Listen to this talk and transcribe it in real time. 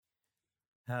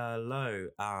Hello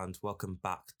and welcome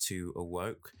back to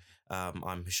Awoke.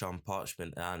 I'm Hisham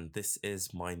Parchment, and this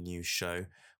is my new show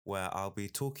where I'll be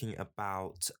talking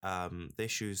about the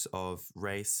issues of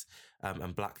race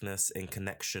and blackness in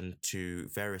connection to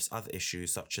various other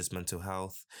issues such as mental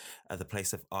health, the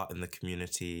place of art in the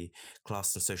community,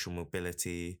 class and social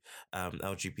mobility,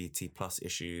 LGBT plus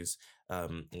issues,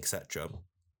 etc.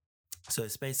 So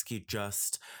it's basically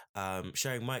just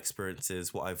sharing my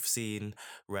experiences, what I've seen,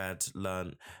 read,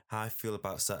 learned, how I feel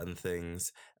about certain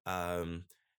things. Um,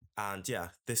 and yeah,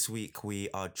 this week we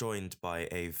are joined by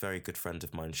a very good friend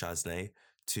of mine, Shaznay,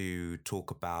 to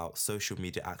talk about social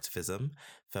media activism,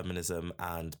 feminism,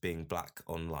 and being black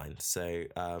online. So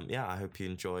yeah, I hope you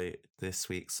enjoy this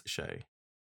week's show.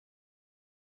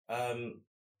 Um,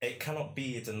 it cannot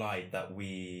be denied that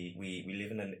we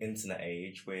live in an internet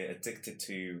age. We're addicted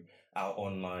to our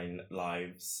online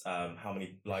lives. How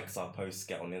many likes our posts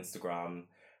get on Instagram,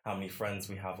 how many friends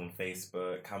we have on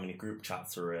Facebook, how many group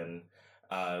chats we're in.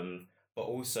 But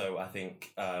also, I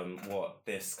think what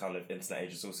this kind of internet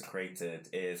age has also created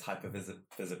is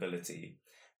visibility,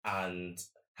 and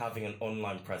having an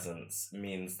online presence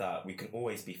means that we can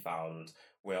always be found.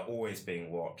 We're always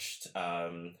being watched.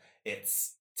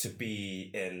 It's to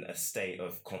be in a state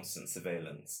of constant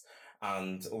surveillance.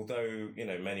 And although,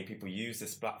 many people use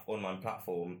this online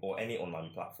platform or any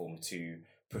online platform to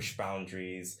push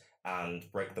boundaries and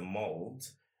break the mold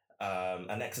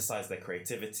and exercise their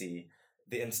creativity,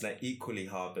 the internet equally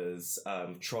harbors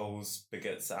trolls,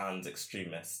 bigots, and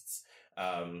extremists,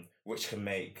 which can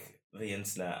make the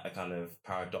internet a kind of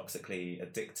paradoxically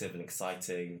addictive and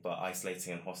exciting but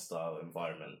isolating and hostile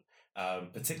environment,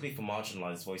 particularly for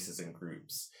marginalized voices and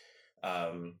groups.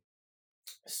 Um,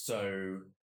 so,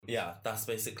 yeah, that's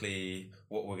basically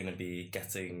what we're going to be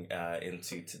getting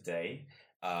into today.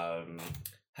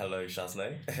 Hello,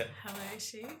 Shazne. Hello,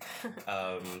 she.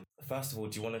 First of all,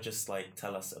 do you want to just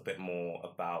tell us a bit more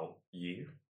about you?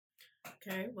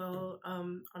 Okay, well,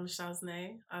 I'm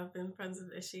Shaznay. I've been friends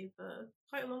with Ishi for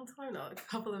quite a long time now, like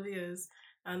a couple of years.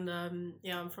 And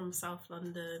yeah, I'm from South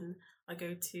London. I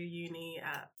go to uni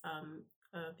at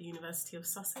the University of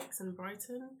Sussex in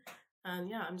Brighton. And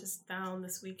yeah, I'm just down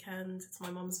this weekend. It's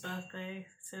my mum's birthday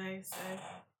today. So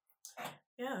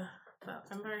yeah, but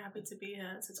I'm very happy to be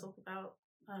here to talk about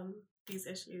these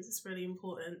issues. It's really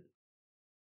important.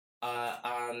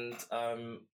 And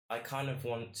I kind of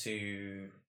want to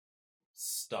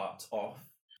start off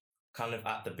kind of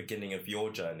at the beginning of your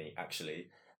journey,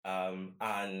 actually.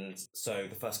 And so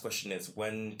the first question is,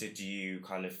 when did you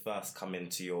kind of first come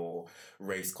into your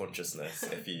race consciousness?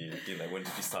 If when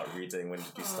did you start reading? When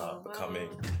did you start becoming?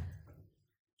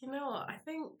 You know what? I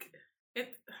think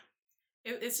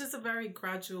it's just a very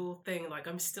gradual thing. Like,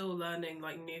 I'm still learning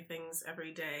new things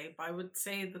every day. But I would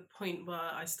say the point where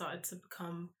I started to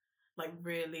become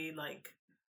really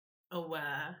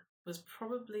aware was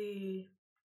probably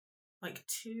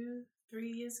 2-3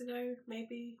 years ago,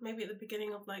 maybe at the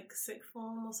beginning of sixth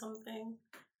form or something.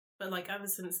 But ever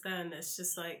since then, it's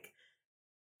just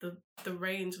the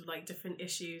range of different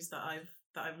issues that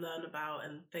I've learned about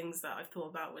and things that I've thought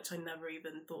about which I never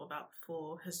even thought about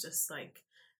before has just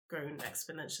grown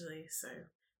exponentially. So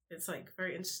it's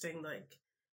very interesting,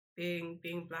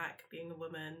 being black, being a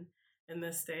woman in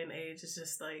this day and age is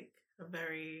just a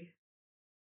very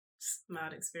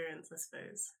mad experience, I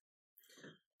suppose.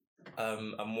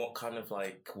 And what kind of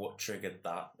what triggered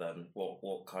that then?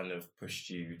 What kind of pushed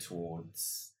you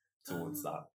towards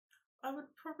that? I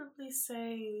would probably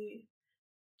say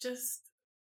just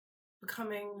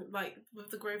becoming with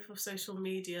the growth of social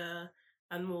media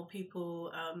and more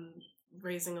people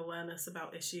raising awareness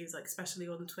about issues, especially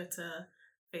on Twitter,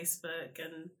 Facebook,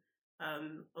 and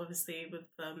obviously with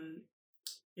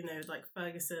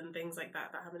Ferguson, things like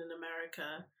that happened in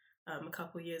America a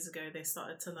couple of years ago. They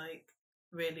started to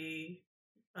really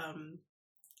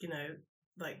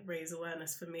raise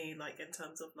awareness for me, in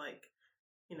terms of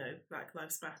Black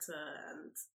Lives Matter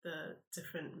and the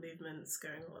different movements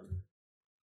going on.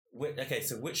 Okay,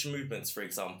 so which movements, for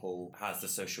example, has the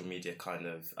social media kind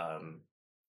of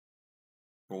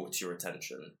brought to your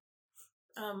attention?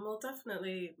 Well,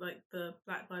 definitely the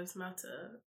Black Lives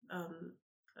Matter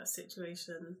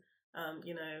situation.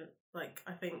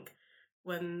 I think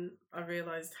when I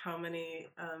realized how many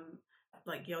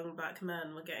young black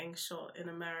men were getting shot in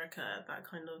America, that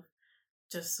kind of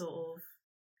just sort of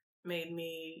made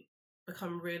me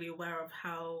become really aware of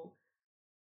how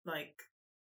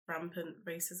rampant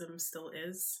racism still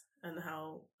is and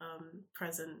how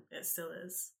present it still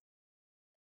is.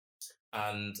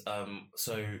 And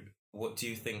so what do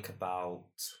you think about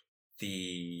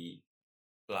the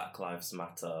Black Lives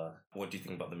Matter? What do you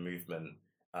think about the movement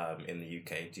in the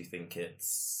UK? Do you think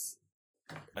it's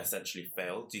essentially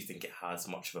failed? Do you think it has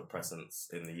much of a presence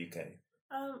in the UK?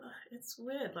 It's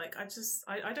weird. Like,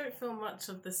 I don't feel much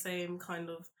of the same kind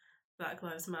of Black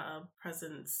Lives Matter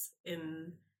presence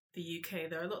in the UK.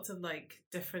 There are lots of like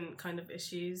different kind of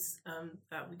issues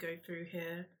that we go through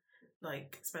here,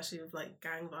 like especially with like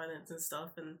gang violence and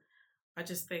stuff. And I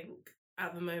just think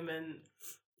at the moment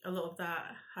a lot of that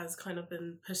has kind of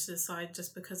been pushed aside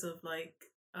just because of like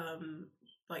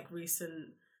recent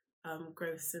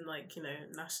growths in like, you know,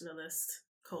 nationalist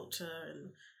culture and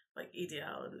like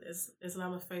EDL and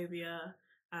Islamophobia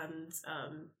and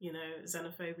you know,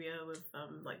 xenophobia with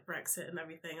like Brexit and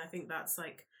everything. I think that's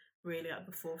like really at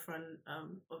the forefront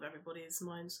of everybody's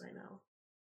minds right now.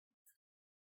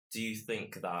 Do you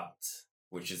think that,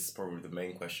 which is probably the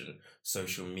main question,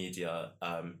 social media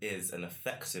is an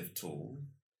effective tool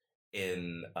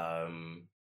in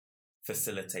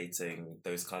facilitating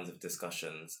those kinds of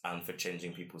discussions and for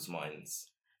changing people's minds?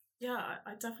 Yeah,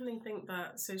 I definitely think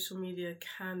that social media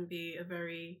can be a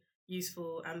very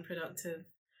useful and productive,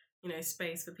 you know,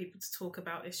 space for people to talk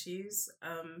about issues.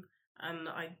 And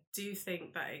I do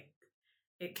think that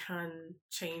it can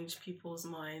change people's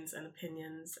minds and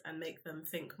opinions and make them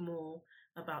think more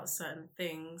about certain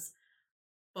things.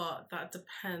 But that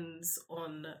depends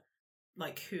on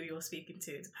like who you're speaking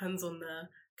to. It depends on the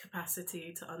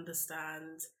capacity to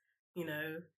understand, you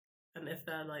know, and if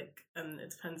they're like, and it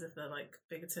depends if they're like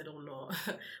bigoted or not.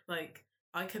 Like,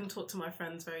 I can talk to my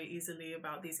friends very easily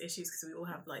about these issues because we all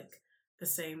have like the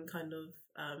same kind of,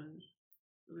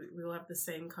 we all have the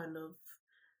same kind of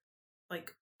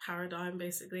like paradigm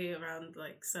basically around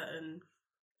like certain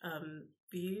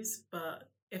views. But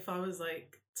if I was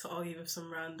like to argue with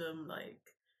some random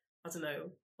like, I don't know,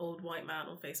 old white man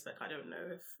on Facebook, I don't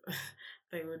know if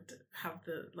they would have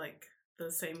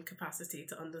the same capacity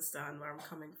to understand where I'm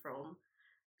coming from.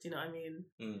 Do you know what I mean?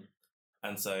 Mm.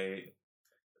 And so,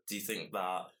 do you think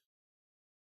that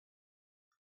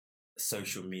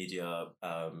social media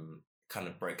kind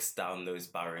of breaks down those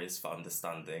barriers for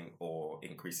understanding or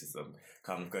increases them?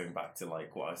 Kind of going back to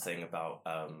like what I was saying about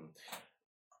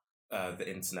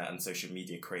the internet and social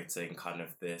media creating kind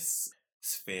of this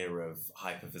sphere of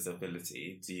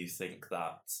hypervisibility. Do you think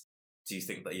that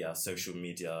yeah, social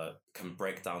media can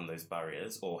break down those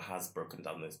barriers or has broken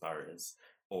down those barriers?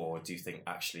 Or do you think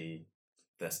actually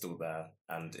they're still there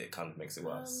and it kind of makes it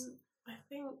worse? I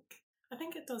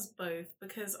think it does both,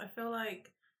 because I feel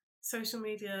like social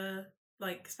media,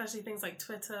 like especially things like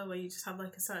Twitter where you just have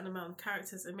like a certain amount of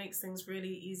characters, it makes things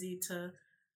really easy to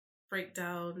break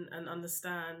down and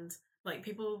understand. Like,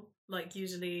 people like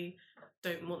usually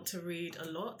don't want to read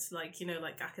a lot, like, you know,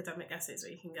 like academic essays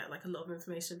where you can get like a lot of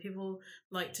information. People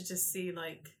like to just see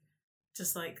like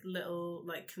just like little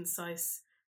like concise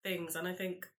things, and I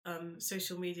think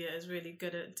social media is really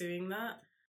good at doing that.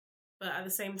 But at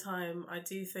the same time, I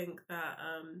do think that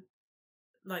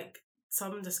like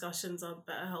some discussions are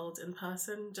better held in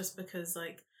person, just because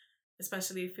like,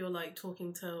 especially if you're like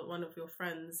talking to one of your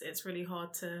friends, it's really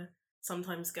hard to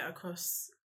sometimes get across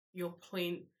your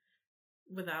point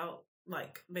without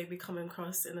like maybe coming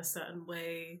across in a certain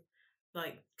way,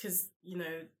 like, because you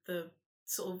know the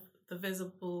sort of the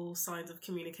visible signs of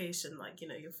communication, like, you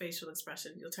know, your facial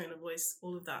expression, your tone of voice,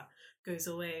 all of that goes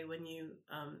away when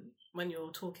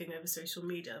you're talking over social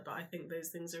media. But I think those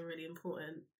things are really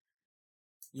important.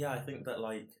 Yeah, I think that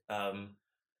like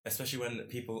especially when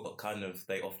people kind of,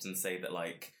 they often say that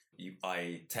like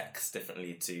I text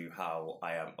differently to how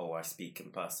I am or I speak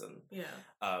in person. Yeah.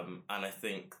 And I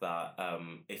think that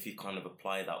if you kind of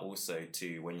apply that also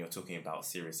to when you're talking about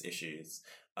serious issues,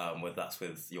 whether that's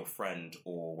with your friend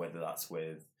or whether that's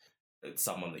with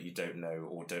someone that you don't know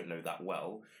or don't know that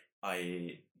well,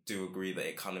 I do agree that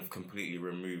it kind of completely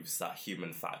removes that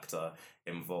human factor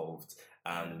involved.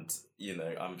 And, you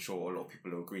know, I'm sure a lot of people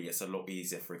will agree it's a lot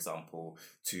easier, for example,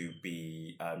 to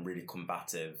be really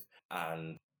combative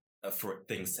and for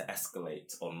things to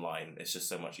escalate online. It's just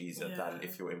so much easier than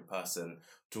if you're in person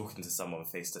talking to someone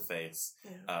face to face.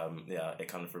 Yeah, it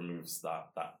kind of removes that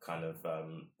kind of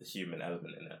the human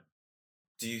element in it.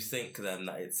 Do you think then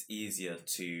that it's easier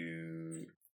to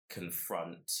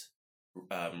confront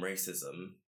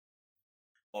racism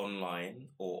online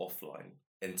or offline,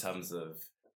 in terms of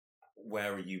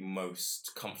where are you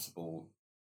most comfortable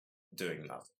doing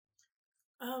that?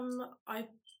 I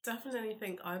definitely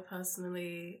think I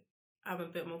personally am a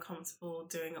bit more comfortable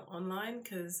doing it online,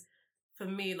 because for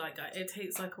me, like, it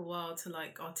takes like a while to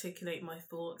like articulate my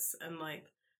thoughts and like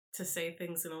to say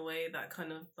things in a way that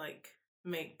kind of like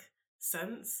make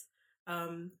sense.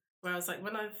 Whereas like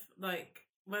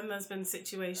when there's been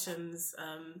situations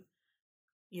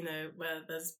you know, where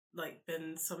there's like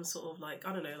been some sort of like,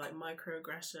 I don't know, like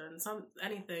microaggression,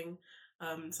 anything,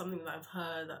 something that I've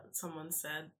heard that someone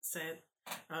said,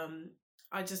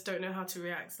 I just don't know how to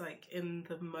react like in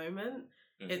the moment.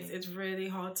 It's really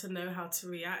hard to know how to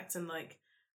react, and like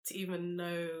to even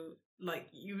know, like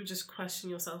you would just question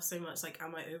yourself so much, like,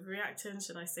 am I overreacting?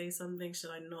 Should I say something? Should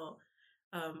I not?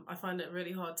 I find it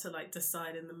really hard to like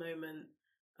decide in the moment,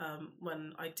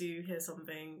 when I do hear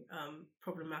something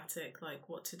problematic, like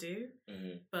what to do.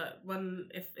 But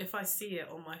if I see it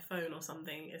on my phone or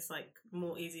something, it's like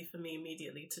more easy for me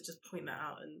immediately to just point that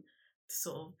out and to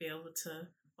sort of be able to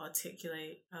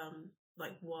articulate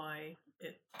like why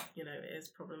it, you know, it is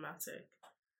problematic.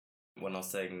 When I was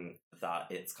saying that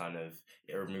it's kind of,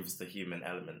 it removes the human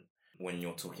element when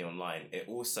you're talking online, it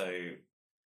also,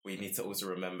 we need to also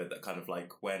remember that kind of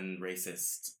like when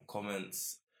racist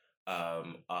comments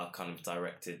are kind of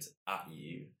directed at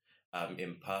you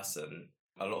in person,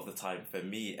 a lot of the time, for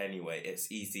me anyway,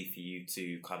 it's easy for you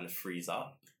to kind of freeze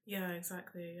up. Yeah,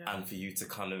 exactly. Yeah. And for you to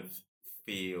kind of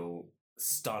feel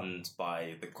stunned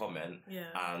by the comment,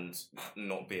 and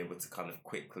not be able to kind of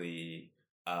quickly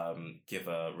give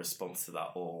a response to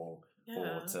that or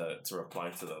to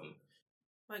reply to them.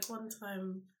 Like one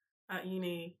time at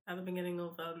uni, at the beginning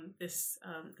of this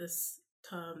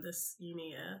term, this uni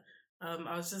year,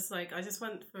 I was just like, I just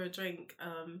went for a drink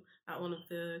at one of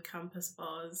the campus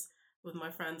bars with my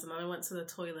friends, and then I went to the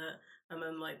toilet, and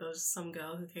then like there was some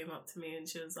girl who came up to me and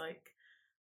she was like,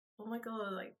 oh my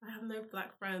god, like I have no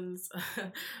black friends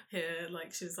here.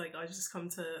 Like she was like, I just come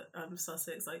to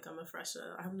Sussex, like I'm a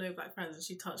fresher, I have no black friends, and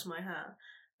she touched my hair.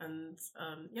 And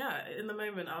in the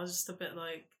moment I was just a bit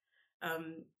like,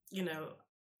 you know,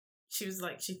 she was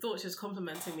like, she thought she was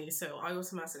complimenting me, so I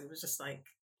automatically was just like,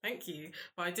 thank you.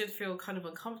 But I did feel kind of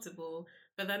uncomfortable.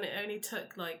 But then it only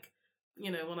took like,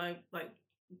 you know, when I like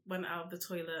went out of the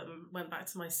toilet and went back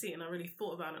to my seat and I really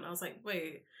thought about it, and I was like,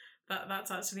 wait,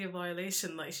 that's actually a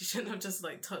violation. Like she shouldn't have just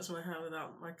like touched my hair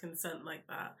without my consent like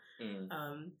that.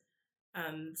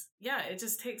 And yeah, it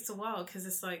just takes a while because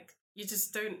it's like you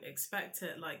just don't expect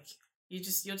it. Like you're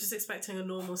just expecting a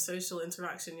normal social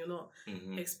interaction. You're not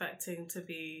expecting to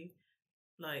be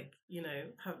like, you know,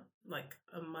 have like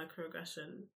a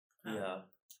microaggression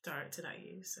directed at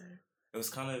you. So it was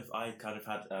kind of, I kind of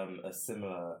had a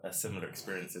similar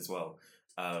experience as well.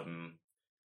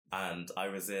 And I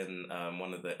was in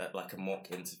one of the, like a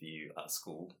mock interview at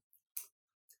school.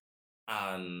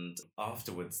 And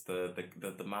afterwards,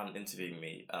 the man interviewing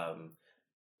me,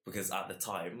 because at the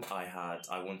time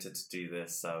I wanted to do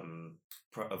this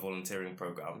a volunteering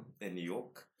program in New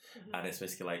York, and it's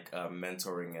basically like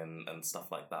mentoring and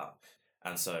stuff like that.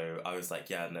 And so I was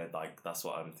like, yeah, no, like that's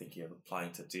what I'm thinking of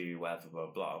applying to do, whatever, blah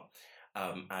blah.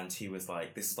 And he was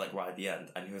like, this is like right at the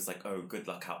end, and he was like, oh, good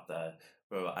luck out there.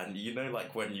 And you know,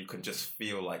 like when you can just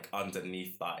feel like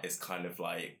underneath that is kind of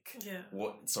like,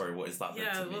 what is that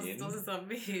meant to mean? What does that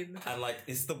mean? And like,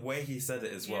 it's the way he said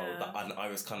it as well. And I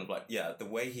was kind of like, the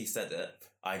way he said it,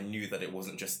 I knew that it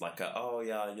wasn't just like oh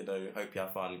yeah, you know, hope you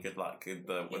have fun, good luck.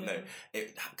 No,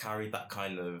 it carried that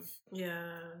kind of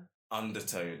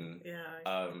undertone.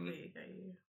 I completely get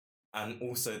you. And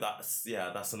also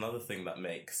that's another thing that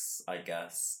makes, I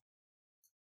guess,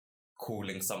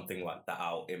 calling something like that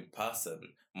out in person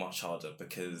much harder,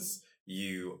 because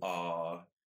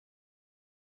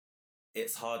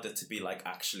it's harder to be like,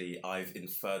 actually, I've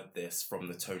inferred this from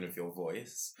the tone of your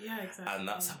voice. Yeah, exactly. And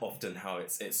that's often how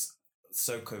it's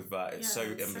so covert, it's so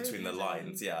in between the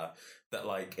lines, that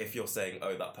like, if you're saying,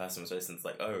 oh, that person was racist, it's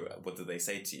like, oh, what did they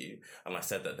say to you? And I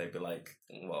said that, they'd be like,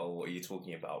 well, what are you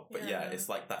talking about? But it's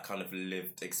like that kind of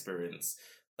lived experience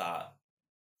that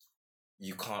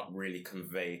you can't really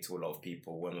convey to a lot of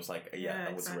people when it's like,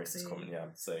 that was a racist comment,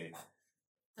 so.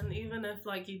 And even if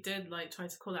like you did like try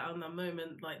to call it out in that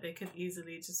moment, like they could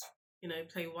easily just, you know,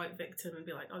 play white victim and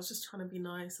be like, I was just trying to be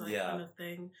nice, like kind of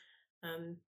thing.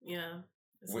 And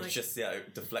which like, just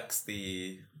deflects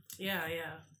the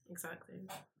exactly.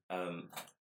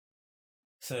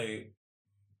 So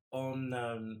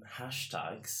on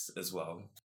hashtags as well,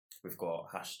 we've got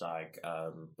hashtag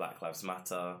Black Lives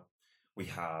Matter, we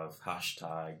have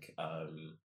hashtag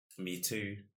Me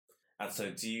Too. And so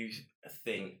do you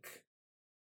think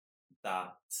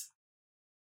that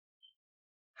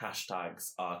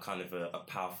hashtags are kind of a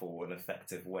powerful and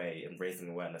effective way in raising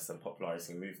awareness and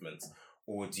popularizing movements?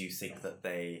 Or do you think that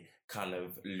they kind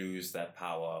of lose their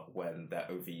power when they're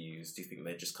overused? Do you think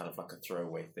they're just kind of like a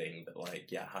throwaway thing that like,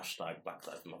 hashtag Black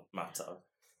Lives Matter?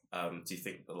 Do you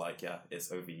think that like, it's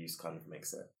overused kind of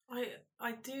makes it?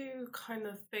 I do kind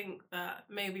of think that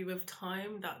maybe with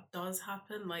time that does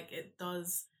happen. Like it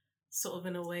does sort of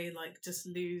in a way like just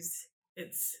lose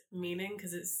its meaning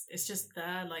because it's just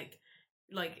there like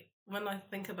when I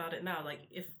think about it now, like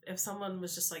if someone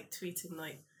was just like tweeting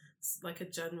like a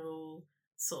general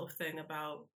sort of thing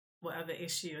about whatever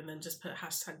issue and then just put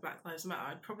hashtag Black Lives Matter,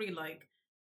 I'd probably like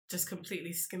just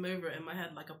completely skim over it in my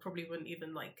head. Like I probably wouldn't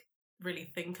even like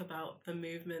really think about the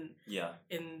movement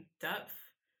in depth.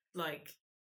 Like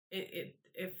it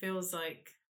feels like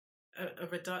a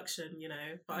reduction, you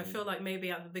know. But I feel like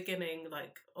maybe at the beginning,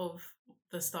 like of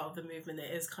the start of the movement,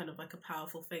 it is kind of like a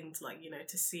powerful thing to like, you know,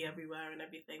 to see everywhere and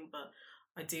everything. But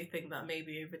I do think that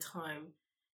maybe over time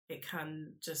it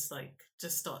can just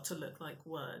start to look like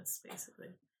words,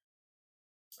 basically.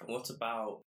 What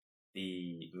about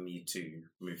the Me Too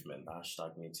movement, the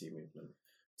hashtag Me Too movement?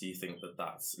 Do you think that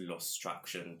that's lost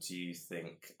traction? Do you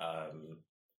think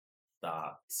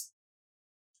that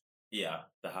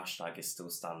the hashtag is still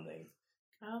standing?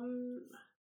 I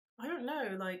don't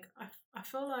know. Like I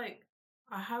feel like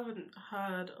I haven't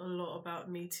heard a lot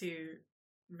about Me Too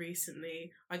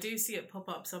recently. I do see it pop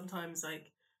up sometimes,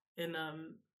 like in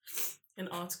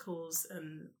articles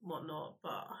and whatnot.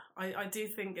 But I do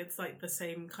think it's like the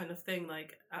same kind of thing.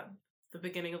 Like at the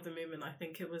beginning of the movement, I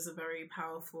think it was a very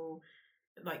powerful,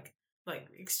 like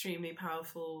extremely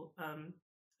powerful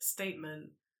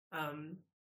statement.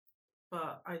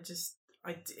 But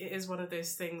it is one of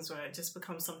those things where it just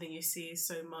becomes something you see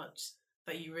so much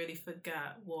that you really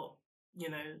forget what, you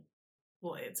know,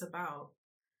 what it's about.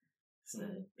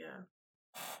 So, yeah.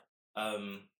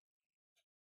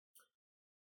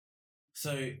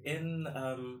 So in,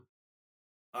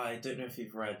 I don't know if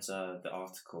you've read the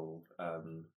article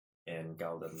in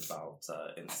Galden about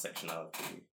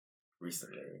intersectionality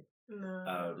recently.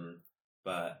 No.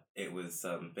 But it was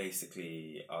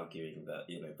basically arguing that,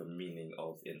 you know, the meaning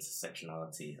of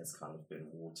intersectionality has kind of been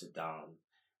watered down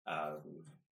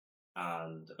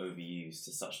and overused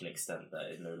to such an extent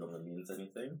that it no longer means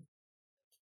anything.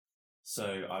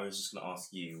 So I was just going to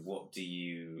ask you, what do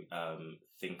you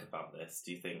think about this?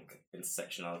 Do you think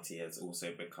intersectionality has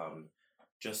also become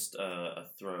just a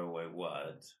throwaway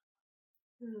word?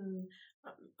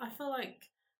 I feel like,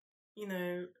 you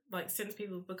know, like since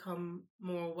people have become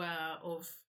more aware of,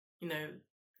 you know,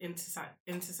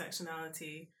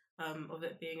 intersectionality, of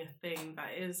it being a thing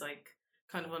that is like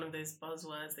kind of one of those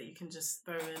buzzwords that you can just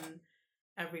throw in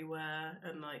everywhere,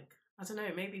 and like I don't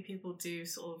know, maybe people do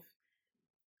sort of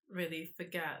really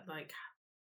forget like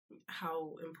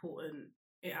how important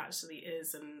it actually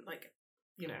is, and like,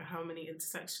 you know, how many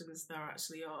intersections there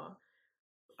actually are.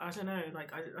 I don't know,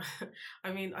 like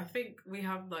I mean, I think we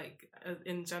have like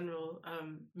in general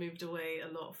moved away a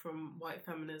lot from white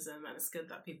feminism, and it's good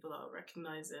that people are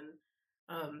recognizing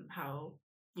how,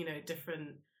 you know,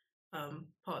 different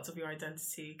parts of your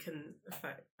identity can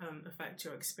affect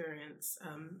your experience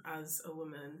as a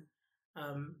woman.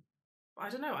 I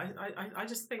don't know. I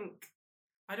just think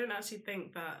I don't actually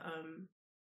think that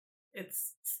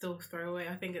it's still throwaway.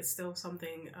 I think it's still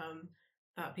something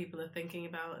that people are thinking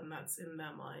about, and that's in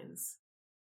their minds.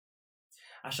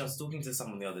 Actually, I was talking to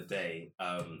someone the other day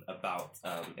about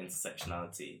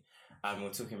intersectionality, and we're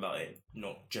talking about it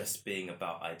not just being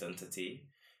about identity,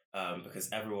 because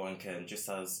everyone can, just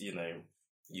as, you know,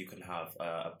 you can have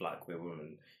a black queer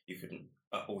woman, you can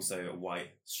also a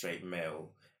white straight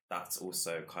male. That's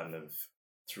also kind of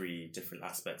three different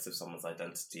aspects of someone's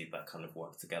identity that kind of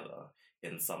work together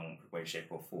in some way, shape,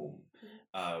 or form.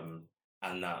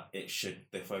 And that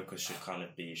the focus should kind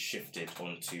of be shifted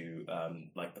onto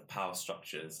like the power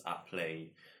structures at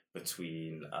play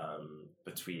between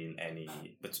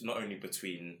not only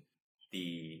between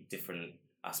the different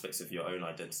aspects of your own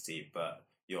identity, but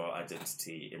your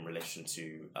identity in relation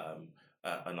to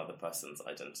another person's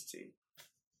identity.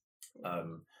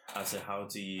 And so, how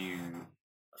do you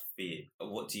feel?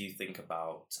 What do you think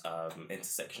about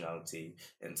intersectionality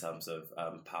in terms of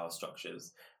power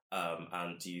structures?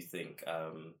 And do you think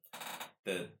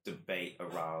the debate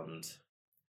around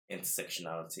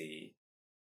intersectionality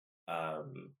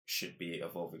should be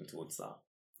evolving towards that?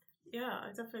 Yeah, I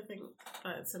definitely think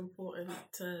that it's important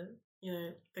to, you know,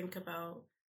 think about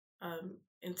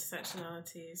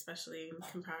intersectionality, especially in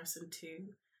comparison to,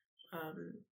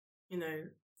 you know,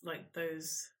 like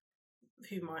those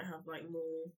who might have like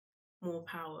more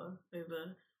power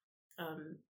over,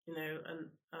 you know,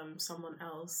 and someone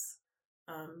else.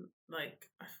 Like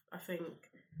I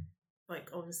think, like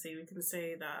obviously we can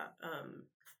say that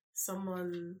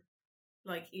someone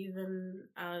like even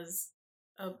as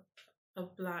a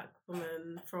black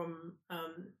woman from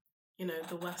you know,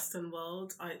 the Western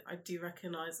world, I do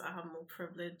recognize that I have more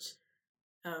privilege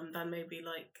than maybe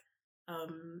like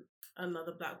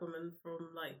another black woman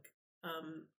from like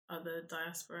other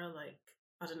diaspora, like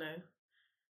I don't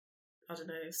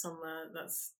know, somewhere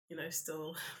that's,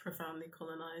 still profoundly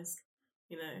colonized,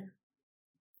 you know.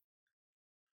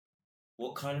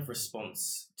 What kind of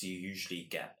response do you usually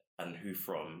get, and who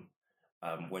from,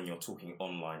 when you're talking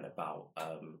online about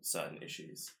certain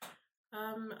issues?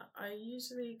 I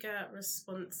usually get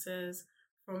responses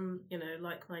from,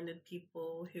 like-minded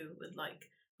people who would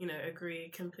agree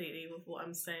completely with what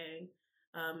I'm saying.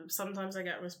 Sometimes I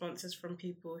get responses from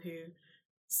people who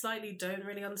slightly don't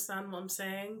really understand what I'm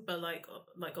saying, but like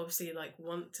obviously like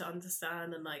want to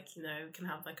understand and can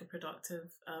have like a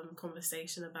productive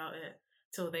conversation about it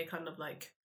till they kind of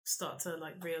like start to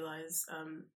like realize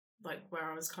like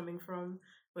where I was coming from,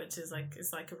 which is like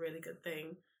it's like a really good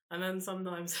thing. And then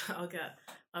sometimes I'll get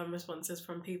responses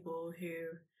from people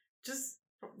who just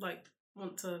like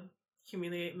want to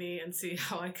humiliate me and see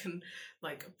how I can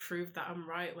like prove that I'm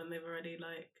right when they've already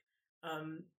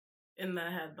um in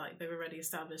their head, like they've already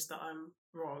established that I'm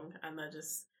wrong, and they're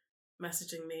just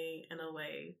messaging me in a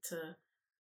way to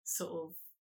sort of,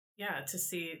 yeah, to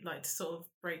see, like, to sort of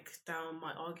break down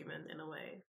my argument in a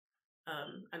way.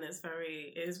 And it is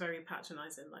very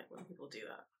patronizing, like, when people do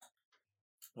that.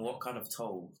 What kind of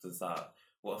toll does that,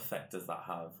 what effect does that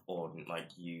have on, like,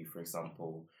 you, for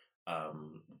example,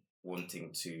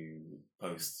 wanting to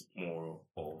post more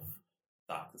of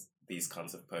these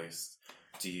kinds of posts?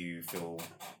 Do you feel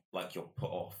like you're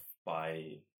put off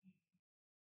by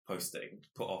posting?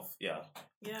 Put off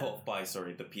by,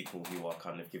 sorry, the people who are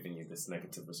kind of giving you this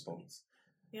negative response?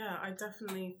 Yeah, I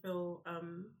definitely feel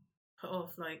put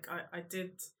off. Like I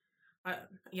did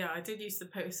used to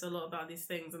post a lot about these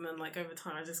things, and then like over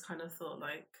time I just kind of thought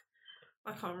like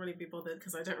I can't really be bothered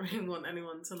because I don't really want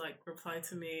anyone to like reply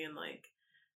to me and like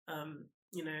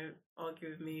argue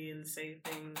with me and say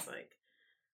things like.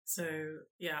 So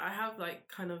yeah, I have like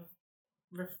kind of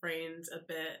refrained a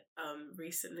bit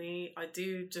recently. I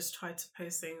do just try to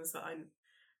post things that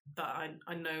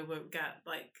I know won't get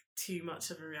like too much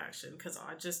of a reaction, because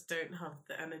I just don't have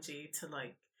the energy to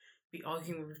like be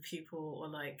arguing with people, or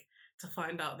like to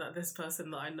find out that this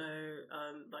person that I know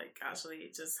like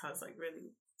actually just has like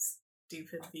really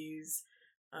stupid views.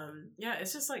 Yeah,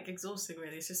 it's just like exhausting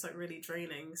really. It's just like really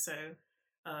draining. So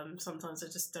sometimes I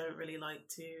just don't really like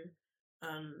to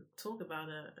talk about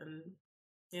it. And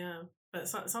yeah, but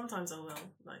sometimes I will,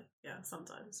 like, yeah,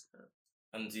 sometimes. But.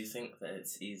 And do you think that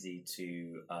it's easy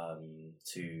to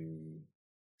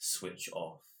switch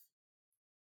off?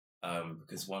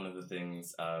 Because one of the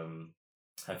things,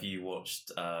 have you watched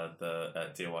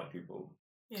the Dear White People?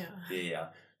 Yeah. Yeah.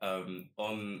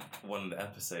 On one of the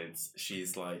episodes,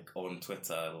 she's like on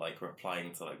Twitter, like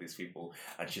replying to like these people,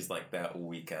 and she's like there all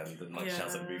weekend, and like she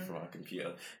hasn't moved from her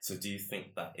computer. So do you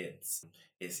think that it's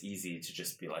easy to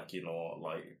just be like,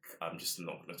 like I'm just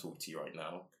not going to talk to you right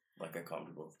now. Like I can't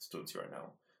be bothered to talk to you right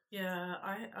now. Yeah,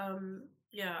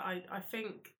 I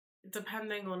think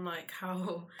depending on like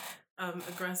how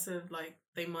aggressive like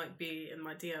they might be in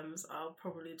my DMs, I'll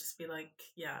probably just be like,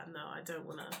 yeah, no, I don't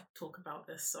want to talk about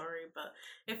this, sorry. But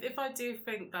if I do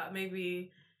think that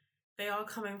maybe they are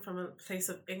coming from a place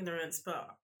of ignorance,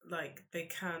 but like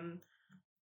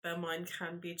their mind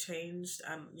can be changed,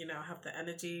 and have the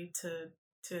energy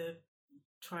to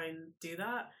try and do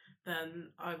that, then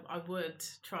I would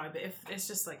try. But if it's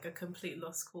just like a complete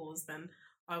lost cause, then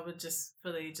I would just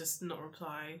fully just not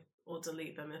reply or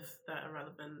delete them if they're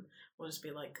irrelevant, or just be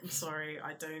like, I'm sorry,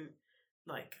 I don't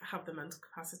like have the mental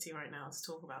capacity right now to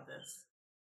talk about this.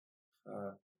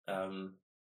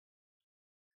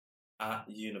 At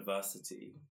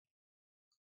university,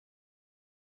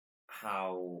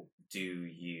 how do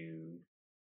you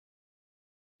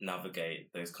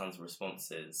navigate those kinds of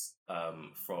responses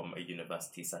from a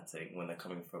university setting when they're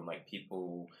coming from like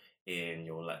people in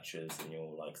your lectures and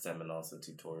your like seminars and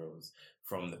tutorials,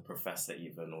 from the professor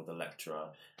even, or the lecturer?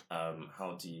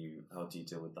 How do you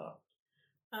deal with that?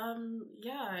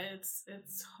 Yeah,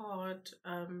 it's hard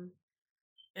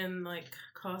in like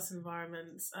class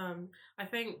environments. I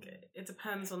think it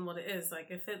depends on what it is.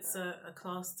 Like if it's a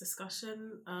class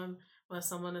discussion where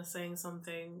someone is saying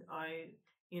something I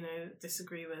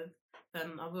disagree with,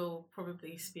 then I will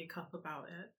probably speak up about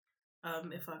it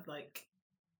if I've like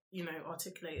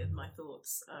articulated my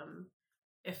thoughts.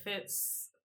 If it's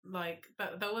like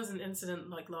there was an incident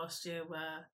like last year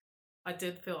where I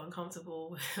did feel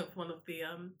uncomfortable with one of the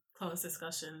class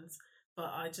discussions,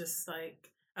 but I just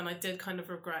like, and I did kind of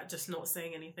regret just not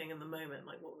saying anything in the moment,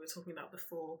 like what we were talking about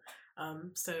before.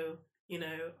 So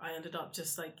I ended up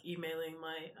just like emailing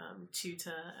my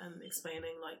tutor and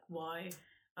explaining like why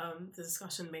the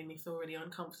discussion made me feel really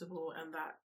uncomfortable, and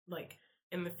that like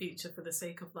in the future, for the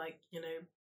sake of like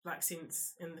black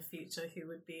students in the future who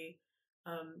would be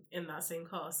in that same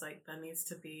class, like there needs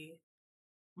to be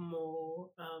more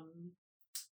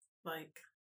like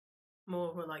more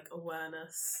of a like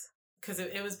awareness, because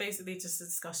it was basically just a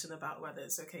discussion about whether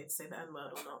it's okay to say the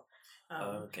N-word or not.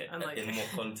 Okay, and like in more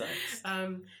context.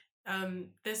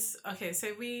 This okay,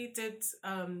 so we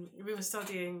were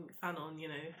studying Fanon, you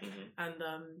know, and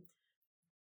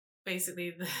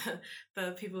basically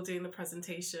the people doing the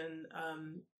presentation,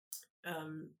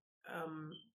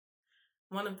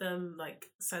 one of them like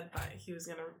said that he was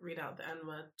gonna read out the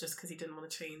N-word just because he didn't want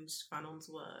to change Fanon's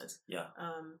word. Yeah.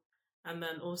 And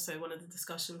then also one of the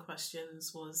discussion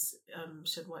questions was,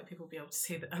 should white people be able to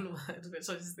say the N-word, which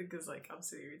I just think is like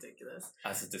absolutely ridiculous.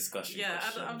 As a discussion yeah,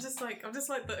 question. And I'm just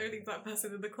like the only black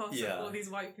person in the class, Yeah. and all these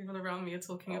white people around me are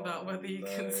talking about whether you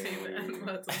can say the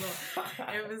N-word or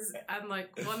not. It was, and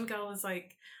like one girl was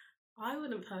like, I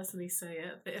wouldn't personally say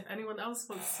it, but if anyone else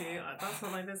wants to, that's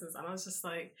not my business. And I was just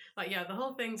like, yeah, the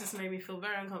whole thing just made me feel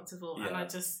very uncomfortable. Yeah. And I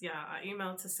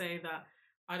emailed to say that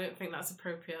I don't think that's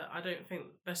appropriate. I don't think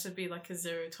there should be like a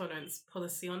zero tolerance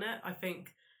policy on it. I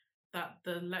think that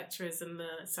the lecturers and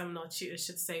the seminar tutors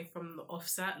should say from the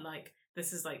offset, like,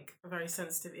 this is like a very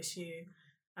sensitive issue,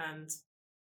 and,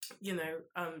 you know,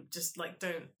 just like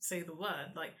don't say the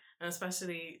word, like, and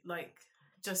especially like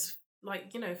just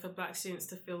like, you know, for black students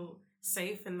to feel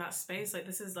safe in that space. Like,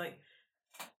 this is like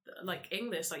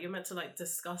English, like you're meant to like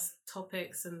discuss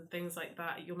topics and things like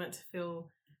that. You're meant to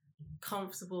feel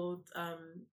comfortable,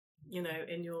 you know,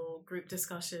 in your group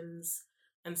discussions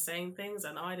and saying things,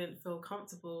 and I didn't feel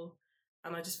comfortable,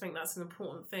 and I just think that's an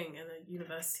important thing in a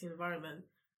university environment.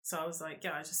 So I was like,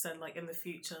 yeah, I just said like, in the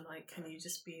future, like, can you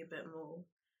just be a bit more,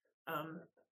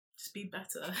 just be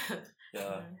better.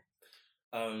 Yeah.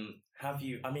 Have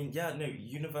you, I mean, yeah, no,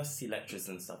 university lectures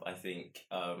and stuff, I think,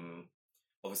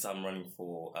 obviously I'm running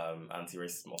for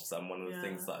anti-racism officer, and one of the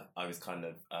things that I was kind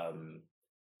of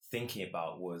thinking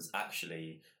about was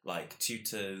actually like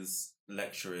tutors,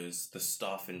 lecturers, the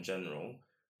staff in general,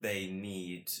 they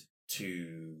need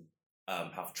to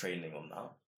have training on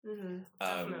that. Mm-hmm,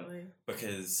 definitely.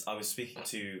 Because I was speaking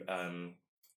to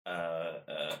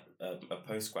a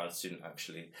postgrad student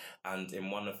actually, and in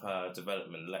one of her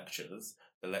development lectures,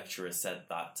 the lecturer said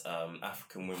that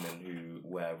African women who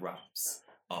wear wraps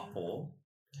are poor.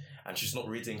 And she's not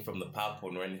reading from the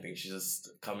PowerPoint or anything. She's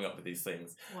just coming up with these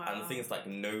things. Wow. And the thing is, like,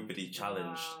 nobody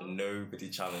challenged her. Do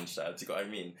you got what I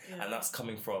mean? Yeah. And that's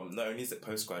coming from, not only is it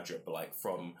postgraduate, but like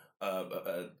from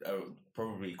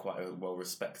probably quite a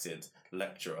well-respected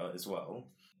lecturer as well.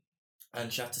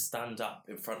 And she had to stand up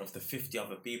in front of the 50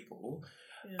 other people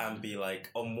and be like,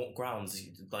 on what grounds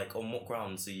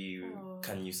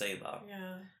can you say that?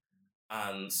 Yeah.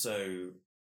 And so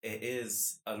it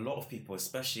is a lot of people,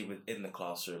 especially within the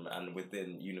classroom and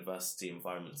within university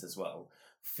environments as well,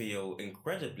 feel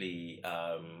incredibly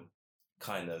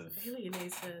kind of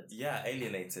alienated. Yeah,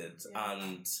 alienated,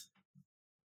 and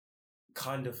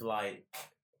kind of like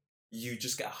you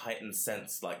just get a heightened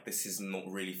sense like this is not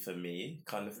really for me,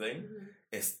 kind of thing. Mm-hmm.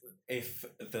 It's, if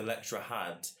the lecturer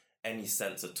had any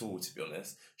sense at all, to be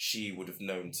honest, she would have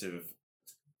known to have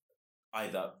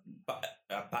either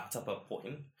backed up a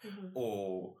point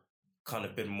or kind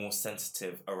of been more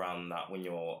sensitive around that when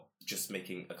you're just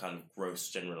making a kind of gross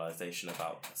generalization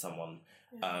about someone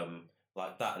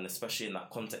like that. And especially in that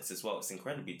context as well, it's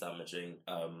incredibly damaging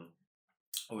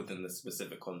within the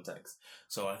specific context.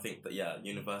 So I think that,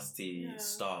 university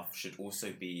staff should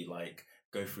also be like,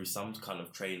 go through some kind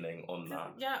of training on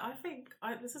that. Yeah,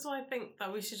 this is why I think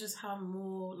that we should just have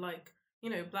more like, you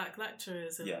know, black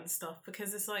lecturers and stuff,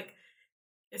 because it's like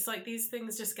these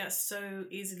things just get so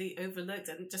easily overlooked,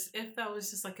 and just if there was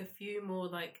just like a few more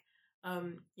like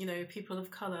you know, people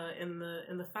of color in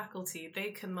the faculty,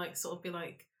 they can like sort of be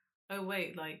like, oh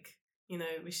wait, like, you know,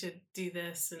 we should do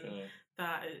this and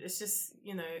that. It's just,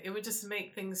 you know, it would just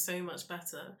make things so much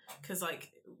better, because like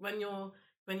when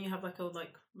you have like a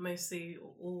like mostly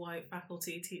all white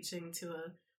faculty teaching to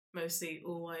a mostly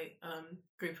all white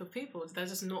group of people, they're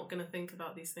just not going to think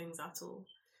about these things at all.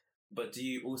 But do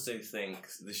you also think,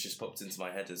 this just popped into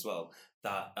my head as well,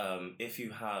 that if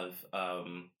you have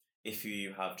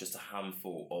just a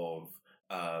handful of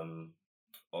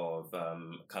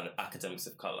kind of academics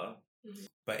of colour,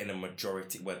 but in a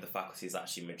majority where the faculty is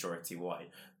actually majority white,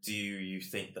 do you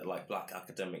think that like black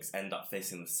academics end up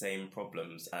facing the same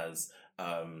problems as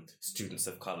students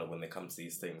of colour when they come to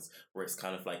these things, where it's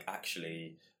kind of like,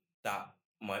 actually that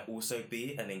might also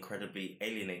be an incredibly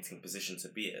alienating position to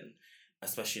be in,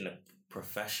 especially in a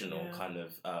professional kind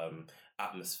of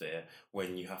atmosphere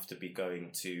when you have to be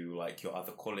going to like your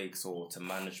other colleagues or to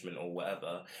management or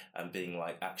whatever and being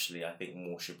like, actually, I think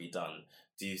more should be done.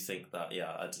 Do you think that?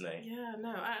 Yeah, I don't know. Yeah,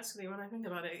 no, actually, when I think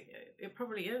about it, it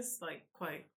probably is like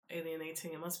quite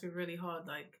alienating. It must be really hard,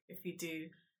 like if you do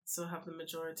still have the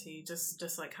majority,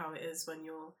 just like how it is when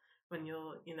you're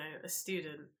a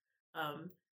student.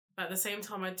 But at the same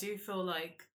time, I do feel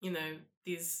like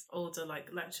these older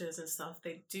like lecturers and stuff,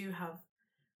 they do have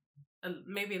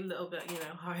maybe a little bit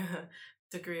higher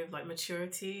degree of like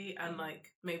maturity and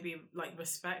like maybe like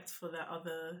respect for their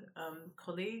other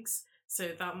colleagues, so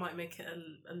that might make it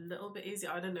a little bit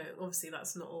easier. I don't know, obviously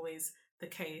that's not always the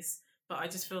case, but I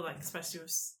just feel like especially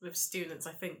with students,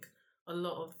 I think a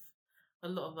lot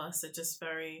of us are just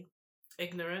very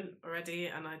ignorant already,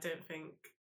 and I don't think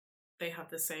they have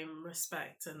the same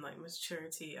respect and like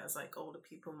maturity as like older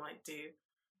people might do,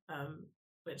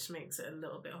 which makes it a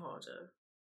little bit harder.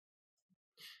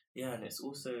 Yeah, and it's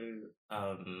also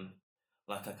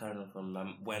like I kind of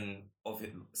remember when of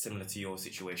it similar to your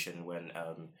situation when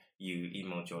you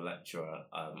emailed your lecturer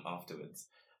afterwards,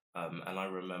 and I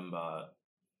remember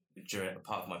during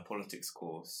part of my politics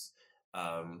course,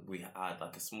 we had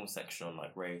like a small section on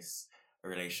like race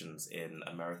relations in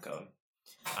America.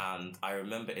 And I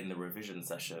remember in the revision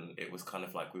session, it was kind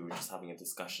of like we were just having a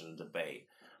discussion, debate,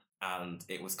 and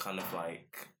it was kind of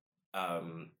like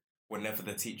whenever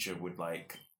the teacher would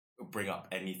like bring up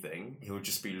anything, he would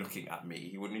just be looking at me.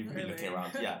 He wouldn't even be looking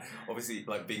around. Yeah, obviously,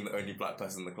 like being the only black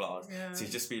person in the class, Yeah. so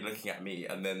he'd just be looking at me,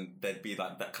 and then there'd be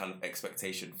like that kind of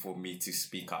expectation for me to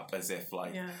speak up, as if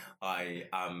like Yeah. I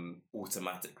am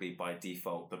automatically by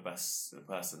default the best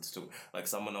person to talk. Like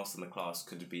someone else in the class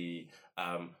could be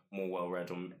more well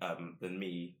read on than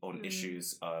me on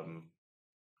issues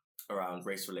around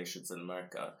race relations in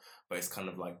America, but it's kind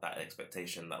of like that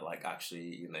expectation that like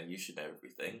actually you should know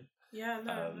everything. Yeah,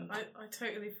 no, I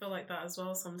totally feel like that as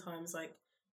well sometimes, like,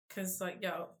 because like,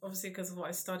 yeah, obviously because of what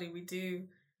I study,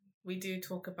 we do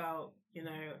talk about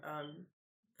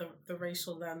the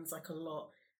racial lens like a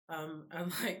lot,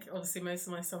 and like obviously most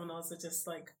of my seminars are just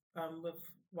like with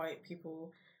white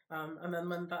people, and then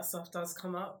when that stuff does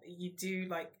come up, you do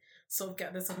like sort of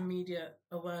get this immediate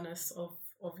awareness of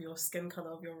your skin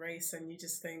color, of your race, and you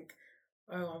just think,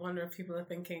 oh, I wonder if people are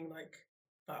thinking like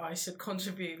that I should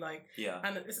contribute, like, Yeah.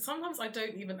 and sometimes I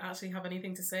don't even actually have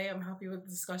anything to say. I'm happy with the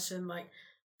discussion, like,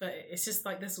 but it's just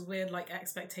like this weird like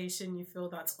expectation you feel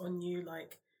that's on you,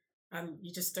 like, and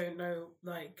you just don't know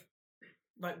like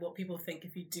what people think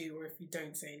if you do or if you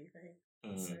don't say anything.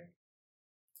 So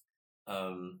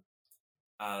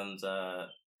and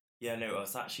yeah, no, I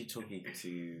was actually talking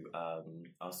to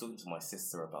my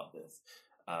sister about this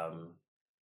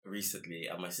recently,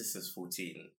 and my sister's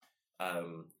 14,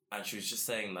 and she was just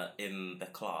saying that in the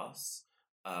class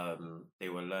they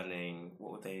were learning,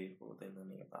 what were they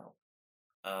learning about?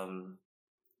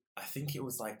 I think it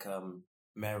was like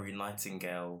Mary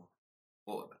Nightingale.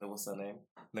 What's her name?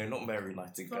 No, not Mary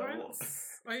Nightingale.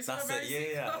 Florence? What? That's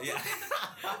it. Yeah.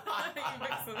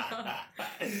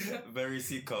 Mary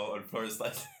Seacole and Florence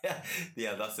Nightingale.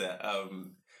 Yeah, that's it.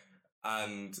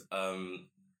 And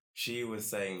she was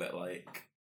saying that like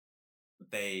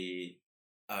they.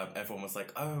 Everyone was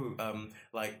like, "Oh,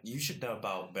 like you should know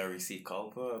about Mary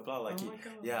Seacole, blah blah." Like, oh my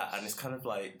gosh. yeah, and it's kind of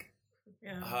like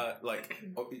yeah. her, like,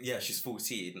 yeah, she's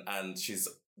 14 and she's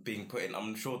being put in.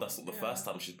 I'm sure that's not the first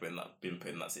time she's been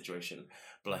put in that situation,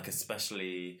 but like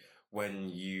especially when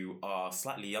you are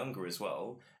slightly younger as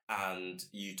well, and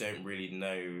you don't really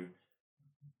know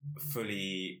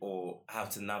fully or how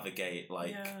to navigate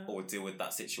like or deal with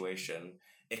that situation.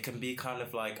 It can be kind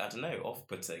of like, I don't know,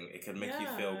 off-putting. It can make you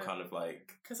feel kind of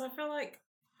like, because I feel like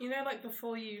like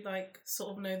before you like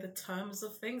sort of know the terms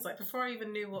of things, like before I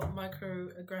even knew what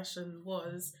microaggression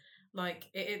was, like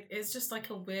it's just like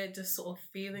a weird just sort of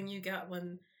feeling you get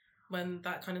when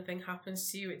that kind of thing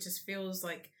happens to you. It just feels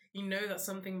like that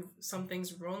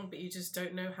something's wrong, but you just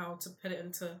don't know how to put it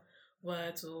into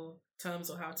words or terms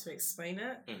or how to explain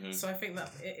it. mm-hmm. So I think that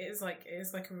it is like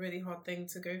a really hard thing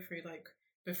to go through, like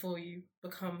before you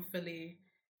become fully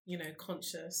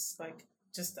conscious, like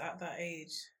just at that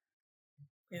age.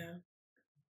 Yeah.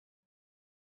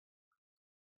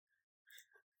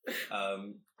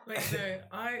 Wait, no,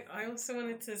 I also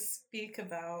wanted to speak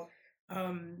about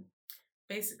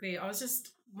basically I was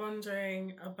just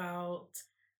wondering about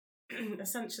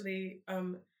essentially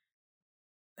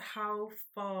how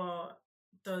far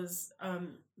does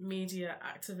media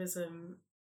activism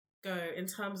go in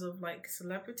terms of like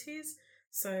celebrities?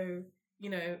 So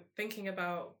thinking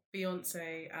about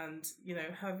Beyonce and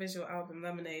her visual album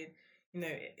Lemonade,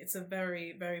 it's a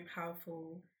very, very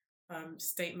powerful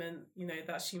statement,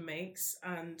 that she makes.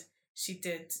 And she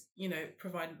did,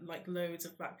 provide like loads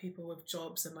of Black people with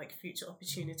jobs and like future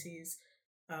opportunities.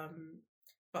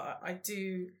 But I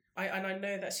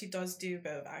know that she does do a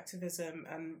bit of activism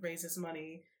and raises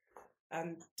money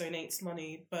and donates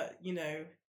money, but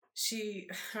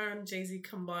her and Jay-Z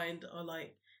combined are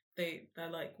like they're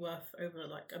like worth over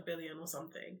like $1 billion or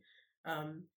something.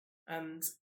 And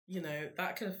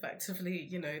that could effectively,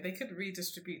 they could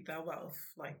redistribute their wealth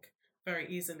like very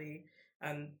easily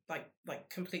and like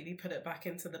completely put it back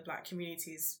into the Black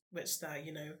communities which they're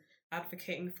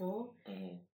advocating for.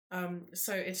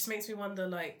 So it just makes me wonder,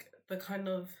 like, the kind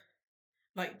of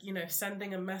like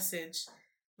sending a message,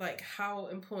 like how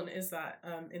important is that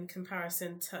in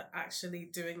comparison to actually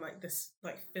doing like this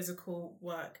like physical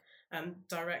work and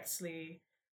directly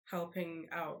helping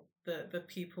out the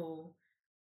people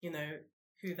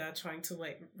who they're trying to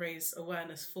like raise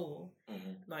awareness for.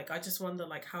 Like, I just wonder,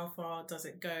 like, how far does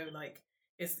it go? Like,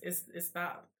 is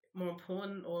that more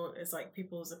important, or is like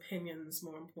people's opinions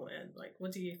more important? Like,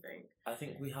 what do you think? I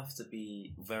think we have to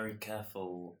be very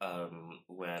careful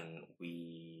when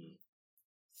we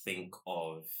think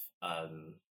of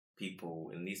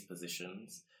people in these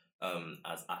positions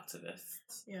as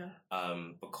activists. Yeah.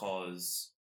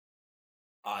 Because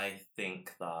I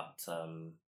think that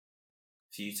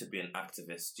for you to be an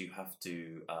activist, you have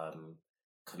to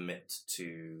commit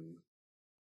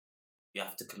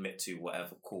to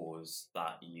whatever cause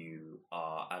that you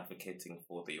are advocating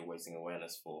for, that you're raising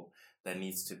awareness for. There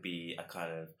needs to be a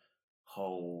kind of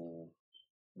whole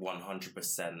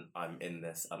 100% I'm in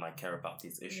this and I care about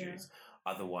these issues.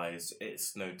 Yeah. Otherwise,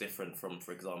 it's no different from,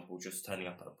 for example, just turning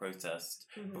up at a protest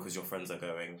because your friends are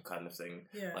going, kind of thing.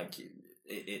 Yeah. Like,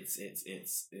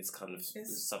 it's kind of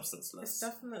substanceless. It's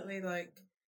definitely like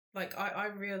I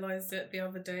realized it the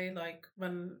other day, like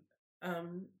when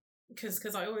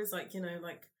because I always like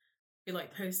be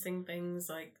like posting things,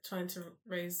 like trying to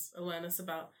raise awareness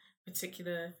about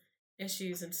particular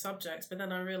issues and subjects, but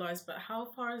then I realized, but how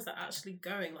far is that actually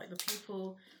going? Like, the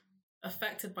people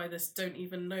affected by this don't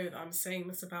even know that I'm saying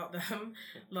this about them.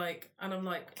 Like, and I'm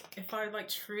like, if I like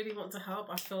truly want to help,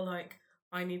 I feel like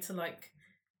I need to like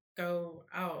go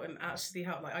out and actually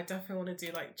help. Like, I definitely want to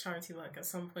do like charity work at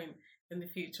some point in the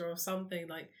future or something,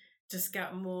 like just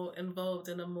get more involved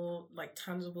in a more like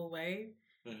tangible way,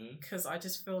 because I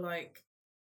just feel like,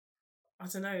 I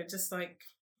don't know, just like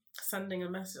sending a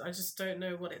message, I just don't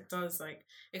know what it does. Like,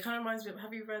 it kind of reminds me of,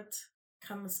 have you read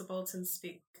Can the Subaltern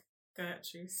Speak,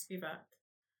 Gayatri Spivak?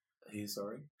 Who,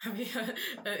 sorry? Have you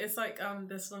it's like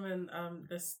this woman,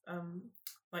 this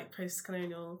like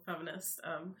post-colonial feminist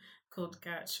called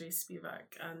Gayatri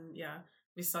Spivak, and yeah,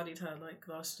 we studied her like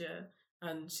last year,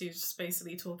 and she was just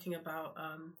basically talking about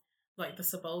like the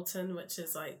subaltern, which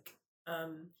is like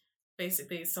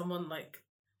basically someone like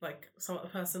a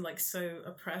person like so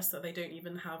oppressed that they don't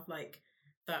even have like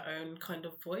their own kind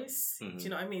of voice. Do you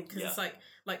know what I mean? Because it's like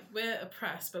we're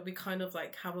oppressed, but we kind of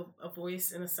like have a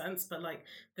voice in a sense. But like,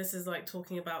 this is like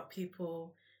talking about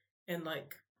people in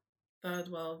like third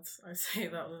world, I say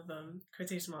that with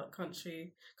quotation mark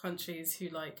countries who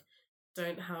like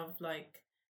don't have like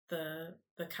the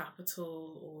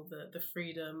capital or the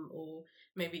freedom, or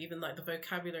maybe even like the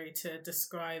vocabulary to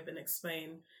describe and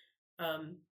explain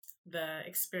their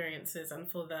experiences and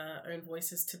for their own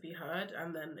voices to be heard.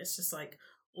 And then it's just like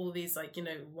all these like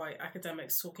white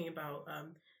academics talking about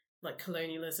like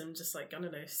colonialism, just like, I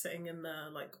don't know, sitting in their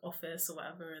like office or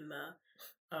whatever in their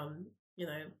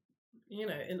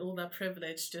in all their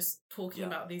privilege, just talking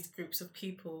about these groups of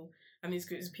people, and these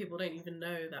groups of people don't even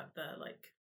know that they're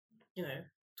like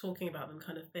talking about them,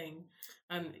 kind of thing.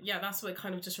 And yeah, that's what it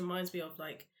kind of just reminds me of,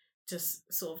 like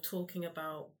just sort of talking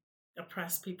about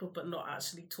oppressed people but not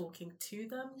actually talking to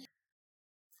them.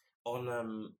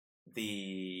 On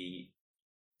the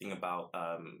thing about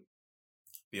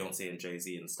Beyonce and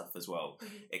Jay-Z and stuff as well,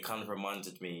 it kind of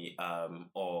reminded me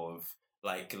of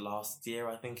like last year,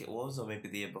 I think it was, or maybe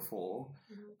the year before,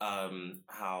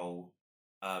 how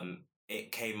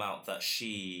it came out that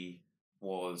she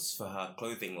was, for her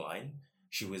clothing line,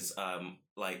 she was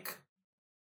like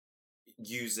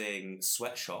using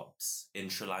sweatshops in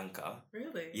Sri Lanka.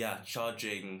 Really? Yeah,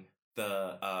 charging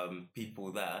the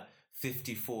people there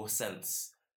 54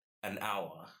 cents an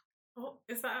hour. Oh,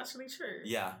 is that actually true?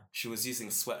 Yeah, she was using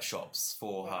sweatshops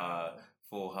for her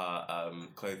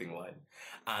clothing line.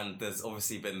 And there's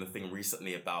obviously been the thing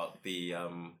recently about the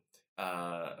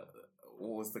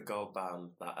what was the girl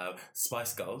band that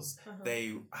Spice Girls?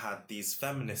 They had these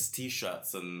feminist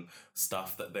T-shirts and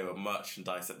stuff that they were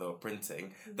merchandise that they were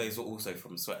printing. Those were also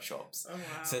from sweatshops. Oh,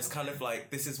 wow. So it's kind of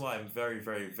like, this is why I'm very,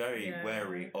 very, very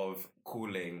wary of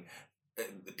calling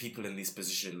people in these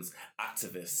positions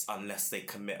activists unless they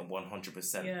commit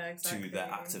 100% to their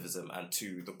activism and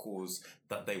to the cause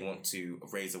that they want to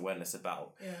raise awareness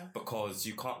about. Because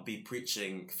you can't be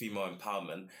preaching female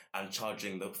empowerment and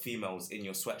charging the females in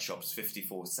your sweatshops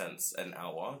 54 cents an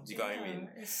hour. Do you get what I mean?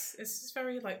 It's just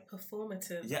very like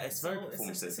performative. Yeah, it's very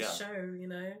performative. It's a show, you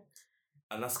know.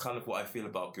 And that's kind of what I feel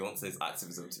about Beyonce's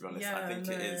activism, to be honest. I think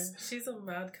it is. She's a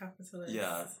mad capitalist.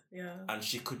 Yeah. Yeah. And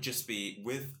she could just be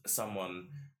with someone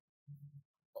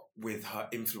with her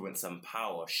influence and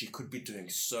power. She could be doing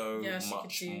so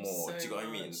much more. Do you know what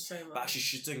I mean? But actually,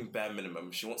 she's doing bare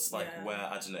minimum. She wants to wear,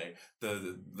 I don't know,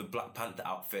 the Black Panther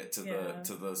outfit to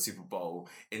the Super Bowl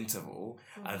interval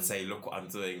and say, look what I'm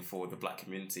doing for the Black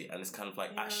community. And it's kind of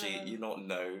like, actually, you're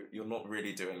not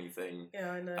really doing anything.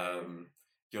 Yeah, I know.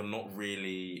 You're not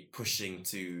really pushing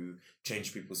to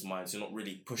change people's minds. You're not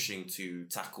really pushing to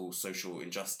tackle social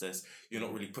injustice. You're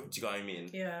not really do you know what I mean?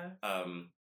 Yeah.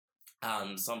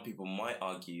 And some people might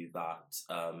argue that,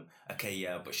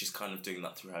 but she's kind of doing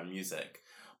that through her music.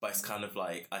 But it's kind of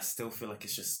like, I still feel like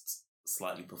it's just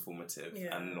slightly performative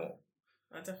and not.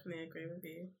 I definitely agree with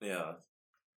you. Yeah.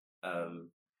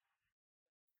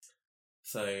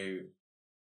 So,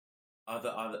 are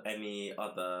there any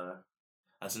other,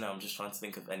 I don't know, I'm just trying to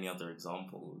think of any other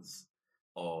examples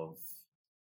of...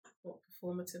 What,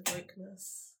 performative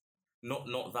wokeness? Not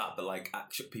that, but like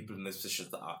actual people in those positions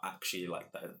that are actually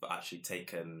like that have actually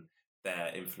taken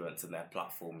their influence and their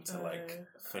platform to like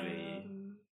fully.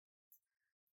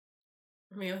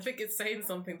 I mean, I think it's saying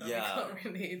something that we can't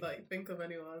really like think of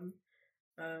anyone.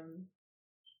 I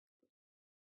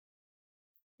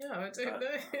don't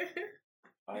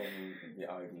know.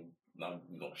 I'm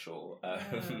not sure.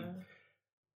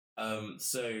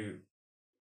 So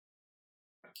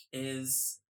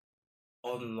is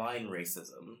online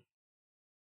racism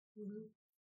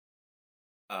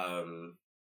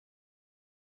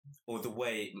or the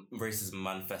way racism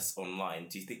manifests online,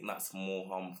 do you think that's more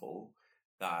harmful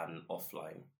than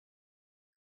offline?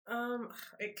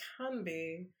 It can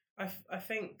be. I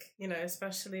think, you know,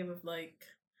 especially with like,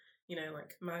 you know,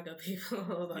 like MAGA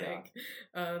people, like,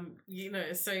 you know,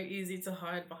 it's so easy to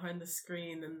hide behind the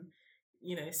screen and,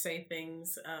 you know, say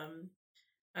things,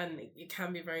 and it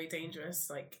can be very dangerous,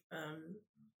 like,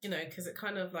 you know, because it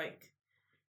kind of like,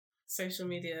 social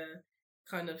media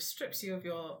kind of strips you of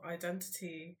your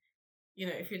identity, you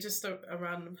know, if you're just a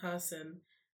random person,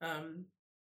 and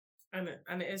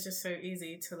it is just so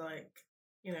easy to like,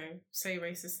 you know, say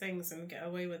racist things and get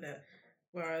away with it,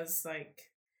 whereas like,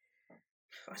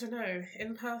 I don't know,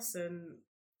 in person,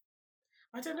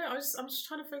 I don't know, I'm just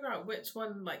trying to figure out which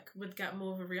one like would get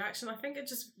more of a reaction. I think it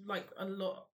just like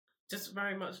just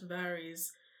very much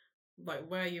varies, like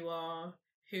where you are,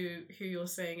 who you're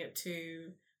saying it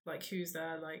to, like who's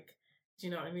there, like, do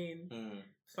you know what I mean?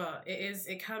 But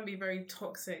it can be very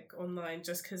toxic online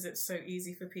just because it's so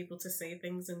easy for people to say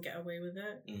things and get away with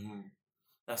it.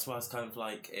 That's why it's kind of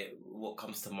like what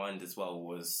comes to mind as well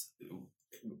was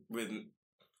with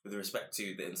respect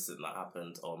to the incident that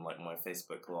happened on like my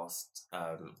Facebook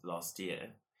last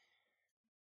year.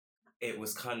 It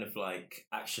was kind of like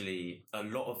actually a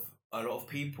lot of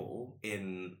people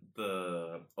in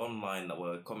the online that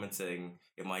were commenting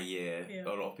in my year, a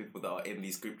lot of people that are in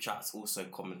these group chats also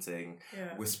commenting,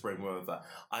 whispering whatever.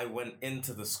 I went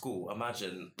into the school,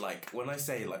 imagine, like, when I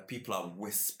say, like, people are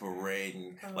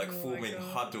whispering, like, forming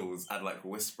huddles and, like,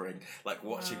 whispering, like,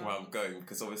 watching where I'm going,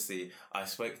 because obviously I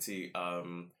spoke to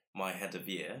my head of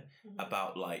year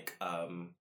about, like,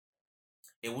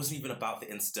 it wasn't even about the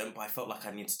incident, but I felt like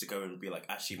I needed to go and be like,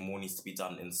 actually, more needs to be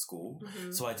done in school.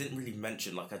 So I didn't really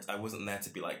mention, like, I wasn't there to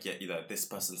be like, yeah, you know, this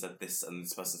person said this and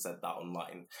this person said that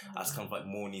online. I was kind of like,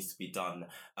 more needs to be done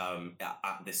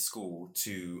at this school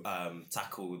to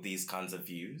tackle these kinds of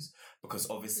views, because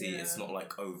obviously it's not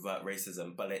like overt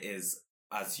racism, but it is,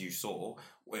 as you saw,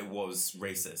 it was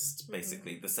racist,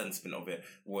 basically. The sentiment of it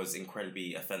was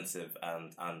incredibly offensive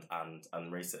and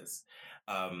racist.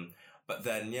 But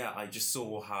then, I just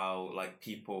saw how, like,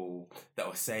 people that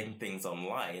were saying things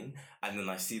online, and then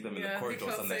I see them in the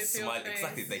corridors and they're smiling.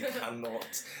 Exactly, they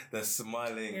cannot. They're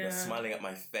smiling. They're smiling at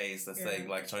my face. They're saying,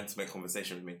 like, trying to make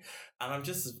conversation with me. And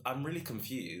I'm really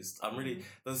confused.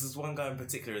 There's this one guy in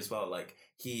particular as well, like,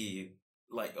 he,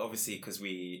 like, obviously, because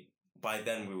by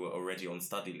then we were already on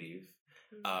study leave.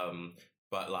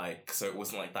 But like, so it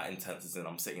wasn't like that intense as in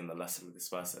I'm sitting in the lesson with this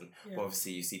person. Yeah. But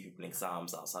obviously you see people in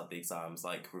exams, outside the exams,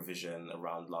 like revision,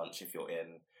 around lunch if you're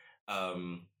in.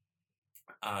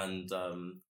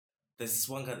 There's this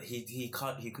one guy that he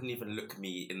couldn't even look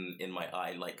me in my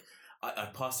eye. Like I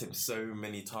passed him so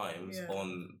many times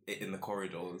in the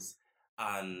corridors,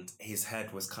 and his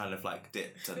head was kind of like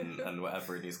dipped and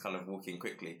whatever, and he's kind of walking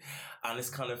quickly. And it's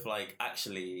kind of like,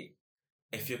 actually,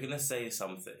 if you're gonna say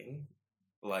something,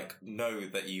 like, know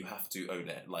that you have to own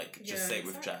it. Like, just say it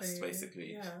with chest,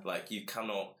 basically. Yeah. Like, you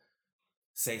cannot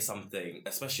say something,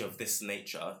 especially of this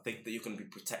nature, think that you can be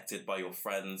protected by your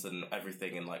friends and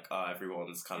everything, and like,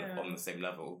 everyone's kind of on the same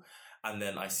level. And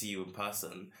then I see you in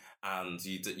person, and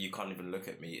you can't even look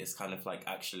at me. It's kind of like,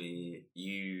 actually,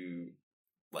 you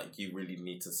really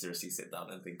need to seriously sit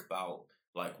down and think about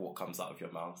like what comes out of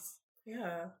your mouth.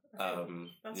 Yeah.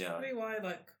 That's probably why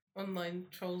like online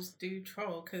trolls do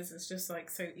troll, because it's just like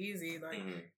so easy. Like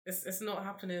it's not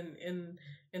happening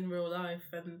in real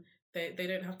life, and they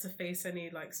don't have to face any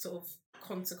like sort of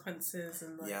consequences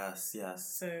and like, yes.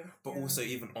 So but also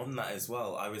even on that as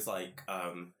well, I was like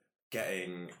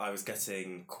getting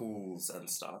calls and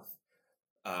stuff.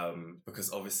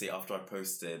 Because obviously after I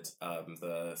posted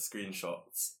the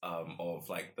screenshots of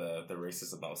like the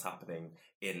racism that was happening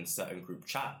in certain group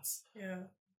chats,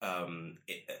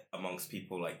 amongst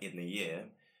people like in the year,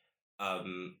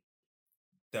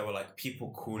 there were like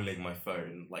people calling my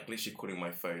phone, like literally calling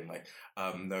my phone, like,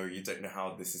 no, you don't know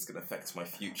how this is going to affect my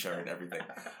future and everything.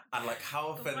 And like,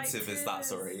 how offensive is that?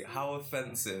 Sorry, how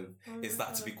offensive is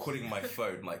that to be calling my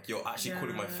phone? Like, you're actually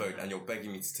calling my phone and you're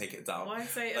begging me to take it down. Why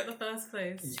say it like, in the first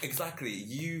place? Exactly,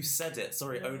 you said it.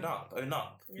 Sorry, own up.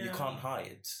 You can't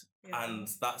hide. And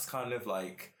that's kind of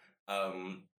like,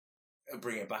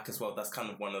 bring it back as well. That's kind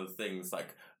of one of the things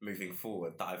like moving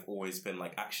forward that I've always been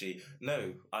like, actually,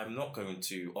 no, I'm not going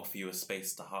to offer you a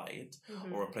space to hide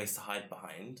or a place to hide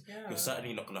behind. You're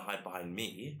certainly not going to hide behind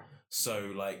me.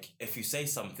 So like, if you say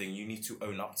something, you need to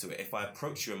own up to it. If I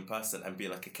approach you in person and be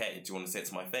like, okay, do you want to say it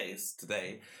to my face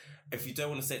today? If you don't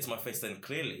want to say it to my face, then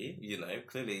clearly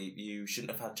you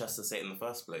shouldn't have had chance to say it in the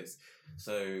first place.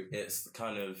 So it's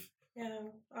kind of, yeah,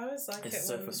 I always like it's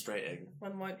so frustrating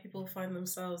when white people find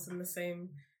themselves in the same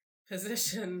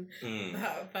position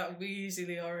that we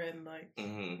usually are in. Like,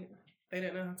 they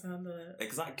don't know how to handle it.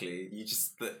 Exactly. You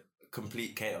just, the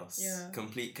complete chaos. Yeah.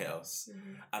 Complete chaos.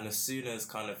 And as soon as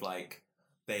kind of like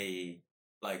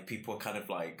people are kind of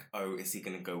like, oh, is he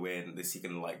going to go in? Is he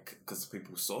going to like, because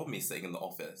people saw me sitting in the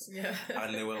office. Yeah.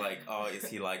 And they were like, oh, is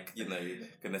he like, going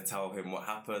to tell him what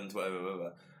happened,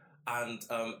 whatever. And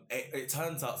it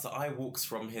turns out, so I walked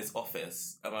from his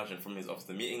office, from his office,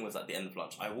 the meeting was at the end of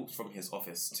lunch, I walked from his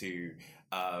office to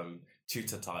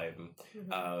tutor time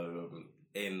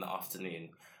in the afternoon.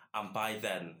 And by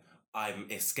then,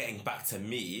 it's getting back to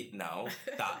me now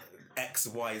that X,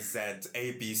 Y, Z,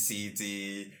 A, B, C,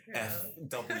 D, F,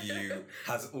 W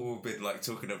has all been like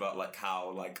talking about like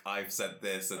how like I've said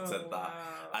this and said that.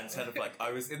 Wow. And kind of like,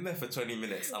 I was in there for 20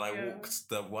 minutes and I walked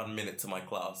the 1 minute to my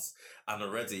class, and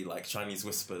already like Chinese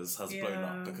whispers has blown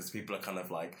up, because people are kind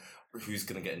of like, who's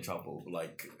going to get in trouble?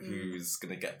 Like, who's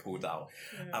going to get pulled out?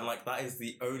 Yeah. And like, that is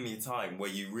the only time where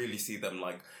you really see them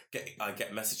like, I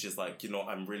get messages like,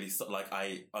 I'm really, like,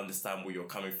 I understand where you're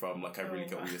coming from. Like, I really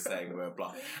get what you're saying, blah,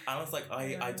 blah. And I was like,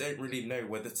 I don't really know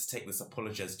whether to take this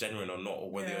apology as genuine or not,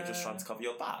 or whether you're just trying to cover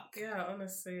your back. Yeah,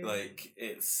 honestly. Like,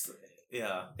 it's,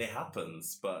 it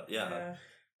happens, but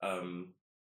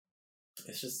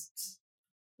it's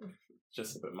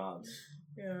just a bit mad.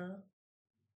 Yeah.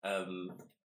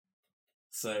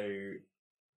 So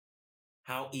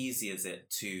how easy is it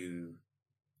to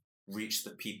reach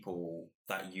the people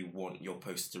that you want your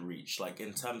post to reach? Like,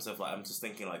 in terms of like, I'm just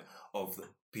thinking like of the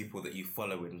people that you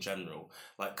follow in general,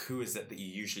 like who is it that you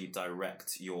usually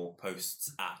direct your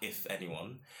posts at, if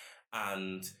anyone?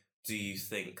 And do you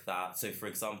think that, so for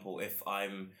example, if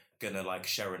I'm gonna like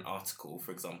share an article,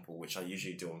 for example, which I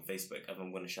usually do on Facebook, if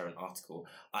I'm gonna share an article,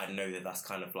 I know that that's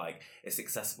kind of like, it's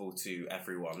accessible to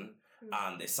everyone.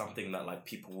 And it's something that like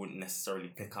people wouldn't necessarily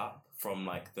pick up from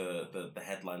like the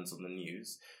headlines on the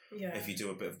news. Yeah. If you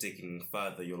do a bit of digging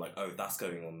further, you're like, oh, that's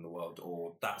going on in the world,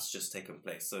 or that's just taken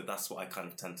place. So that's what I kind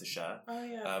of tend to share. Oh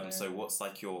yeah. So what's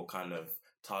like your kind of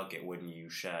target when you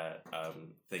share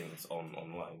things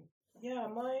online? Yeah,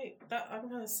 I'm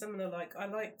kind of similar. Like, I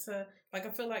like to, like, I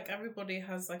feel like everybody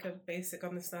has like a basic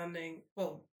understanding,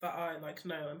 well, that I like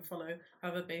know and follow,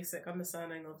 have a basic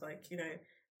understanding of like,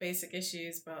 basic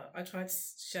issues, but I try to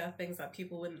share things that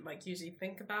people wouldn't like usually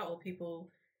think about, or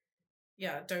people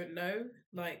don't know.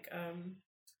 Like I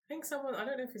think someone, I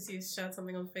don't know if it's you, shared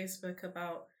something on Facebook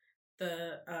about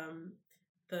the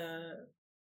the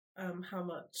how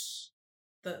much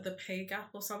the pay gap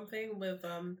or something with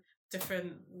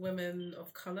different women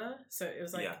of color. So it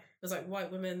was like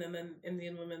white women and then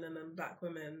Indian women and then black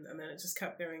women, and then it just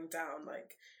kept going down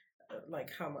like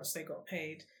how much they got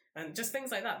paid and just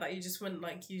things like that you just wouldn't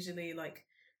like usually, like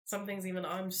some things even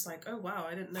I'm just like, oh wow,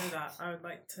 I didn't know that. I would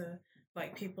like to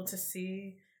like people to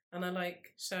see, and I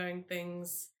like sharing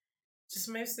things just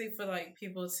mostly for like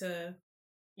people to,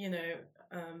 you know,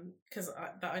 because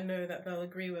I know that they'll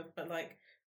agree with, but like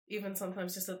even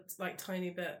sometimes just a like tiny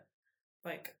bit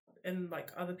like in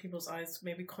like other people's eyes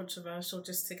maybe controversial,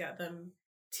 just to get them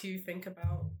to think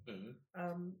about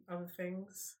other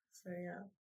things. So yeah.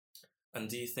 And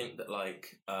do you think that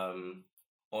like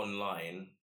online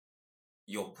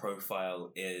your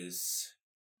profile is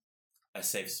a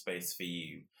safe space for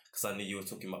you? Because I know you were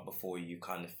talking about before, you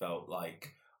kind of felt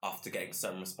like after getting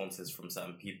certain responses from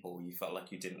certain people, you felt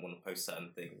like you didn't want to post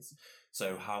certain things.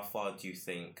 So how far do you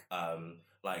think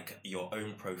like your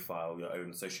own profile, your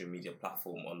own social media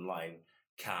platform online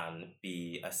can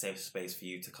be a safe space for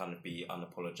you to kind of be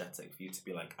unapologetic, for you to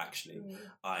be like, actually,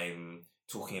 I'm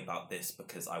talking about this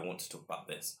because I want to talk about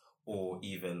this, or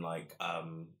even like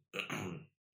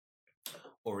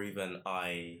or even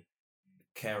I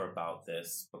care about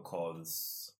this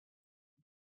because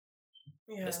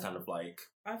it's kind of like,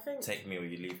 I think take me or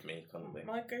you leave me kind of thing.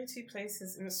 My go-to place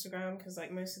is Instagram, because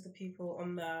like most of the people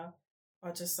on there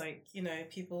are just like, you know,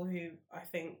 people who I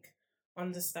think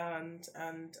understand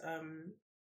and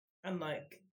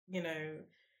like, you know,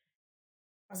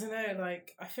 I don't know,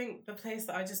 like I think the place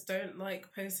that I just don't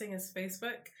like posting is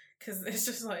Facebook, because it's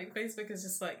just like Facebook is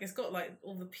just like, it's got like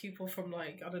all the people from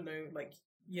like, I don't know, like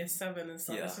year 7 and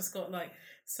stuff. It's just got like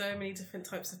so many different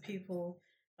types of people.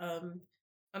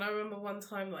 And I remember one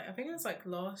time, like I think it was like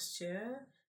last year,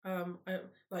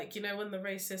 like, you know, when the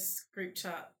racist group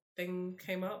chat thing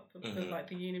came up with like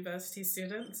the university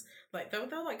students, like there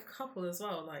were like a couple as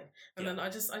well, like, and then I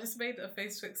just made a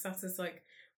Facebook status like,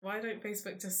 why don't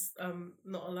Facebook just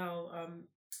not allow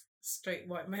straight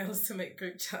white males to make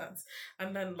group chats?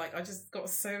 And then like I just got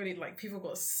so many, like people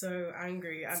got so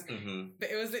angry, and but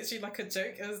it was literally like a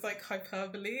joke, it was like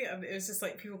hyperbole, and it was just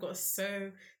like people got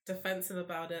so defensive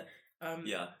about it. I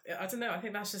don't know, I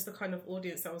think that's just the kind of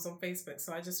audience that was on Facebook,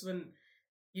 so I just wouldn't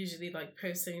usually like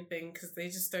post anything because they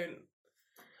just don't.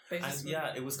 And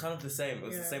it was kind of the same. It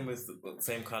was the same with the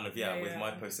same kind of with my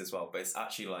post as well. But it's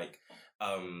actually like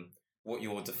what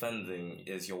you're defending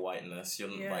is your whiteness.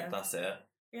 You're like, that's it.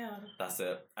 Yeah. That's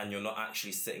it. And you're not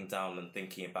actually sitting down and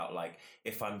thinking about like,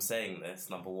 if I'm saying this,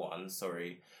 number one,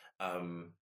 sorry,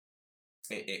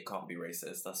 it can't be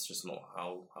racist. That's just not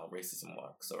how racism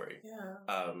works. Sorry.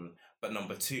 Yeah. But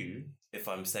number two, if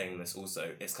I'm saying this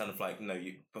also, it's kind of like, no,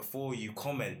 before you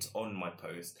comment on my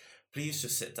post, please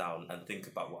just sit down and think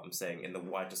about what I'm saying in the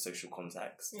wider social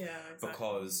context. Yeah, exactly.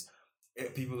 Because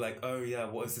people are like, oh yeah,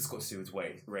 what has this got to do with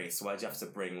race? Why do you have to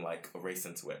bring like a race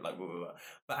into it? Like, blah, blah, blah.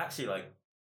 But actually, like,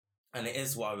 and it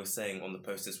is what I was saying on the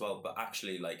post as well, but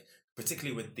actually, like,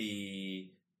 particularly with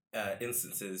the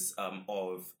instances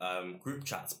of group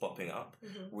chats popping up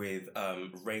with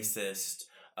racist,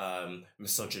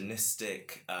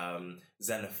 misogynistic,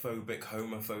 xenophobic,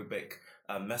 homophobic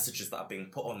messages that are being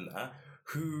put on there,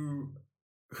 who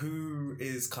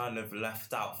is kind of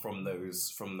left out from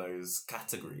those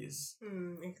categories?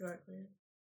 Exactly.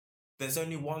 There's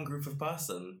only one group of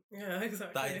person. Yeah,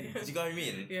 exactly. Do you know what I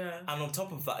mean? Yeah. And on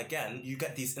top of that, again, you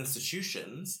get these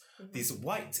institutions, these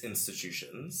white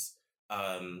institutions,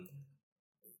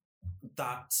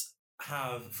 that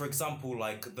have, for example,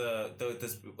 like the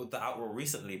outroar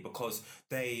recently because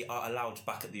they are allowed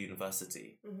back at the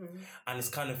university, and it's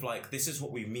kind of like, this is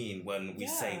what we mean when we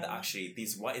say that actually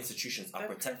these white institutions are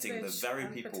protecting the very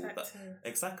people that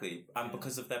exactly, and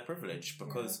because of their privilege,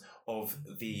 because of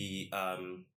the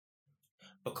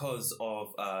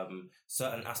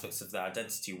certain aspects of their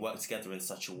identity work together in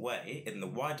such a way in the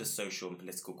wider social and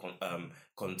political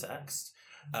context.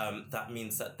 That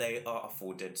means that they are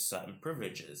afforded certain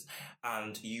privileges,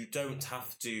 and you don't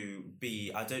have to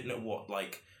be, I don't know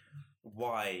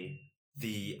why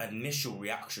the initial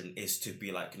reaction is to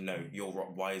be like, no, you're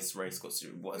wrong. What has race got to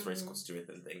do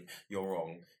with anything? You're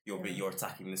wrong. You're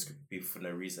attacking this group of people for no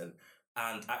reason.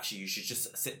 And actually, you should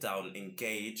just sit down,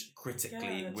 engage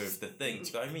critically with the thing. Do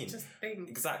you know what I mean? Just think.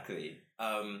 Exactly.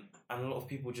 And a lot of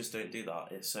people just don't do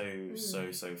that. It's so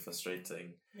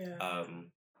frustrating. Yeah.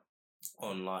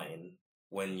 Online,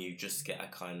 when you just get a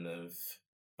kind of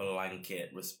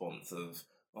blanket response of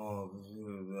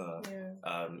Yeah.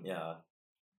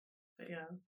 But yeah.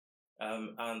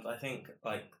 And I think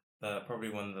like Probably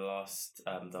one of the last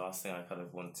thing I kind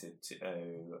of wanted to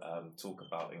talk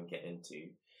about and get into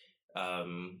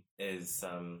is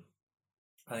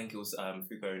I think it was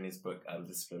Foucault in his book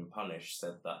Discipline Punish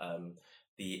said that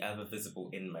the ever visible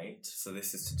inmate. So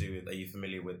this is to do with. Are you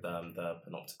familiar with the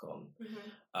Panopticon?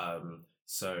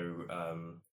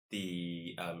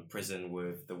 The prison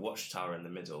with the watchtower in the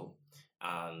middle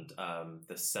and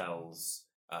the cells.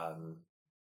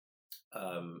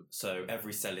 So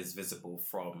every cell is visible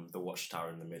from the watchtower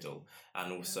in the middle,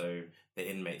 and also the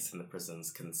inmates in the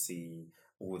prisons can see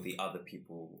all the other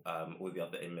people, all the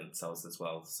other inmate cells as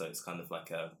well. So it's kind of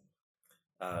like a,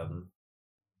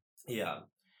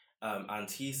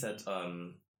 and he said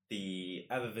the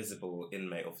ever visible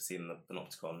inmate, obviously in the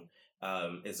Panopticon,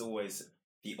 is always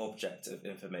the object of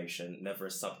information, never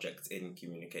a subject in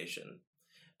communication.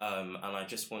 And I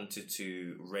just wanted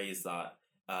to raise that.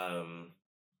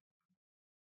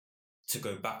 To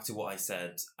go back to what I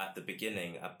said at the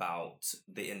beginning about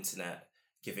the internet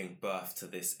giving birth to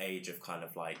this age of kind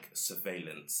of like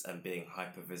surveillance and being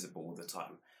hyper visible all the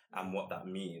time and what that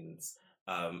means.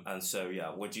 And so,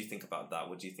 what do you think about that?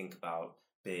 What do you think about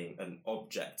being an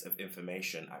object of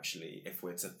information, actually, if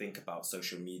we're to think about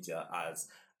social media as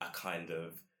a kind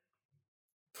of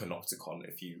panopticon,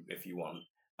 if you want,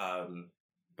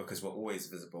 because we're always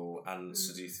visible. And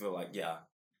so do you feel like, Yeah,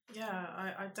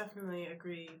 I definitely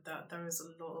agree that there is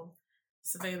a lot of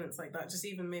surveillance like that. Just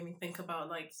even made me think about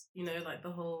like, you know, like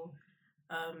the whole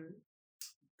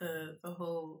the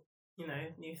whole, you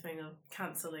know, new thing of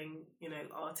cancelling, you know,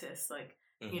 artists. Like,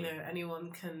 you know,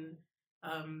 anyone can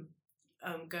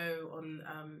go on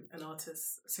an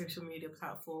artist's social media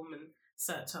platform and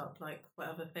search up like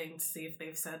whatever thing to see if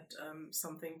they've said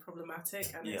something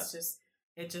problematic, and it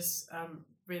just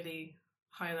really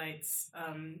highlights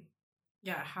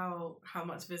how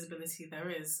much visibility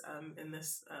there is in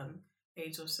this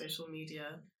age of social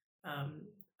media,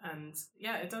 and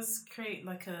it does create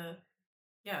like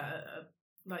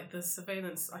like the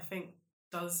surveillance, I think,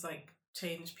 does like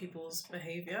change people's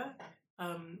behavior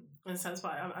in a sense,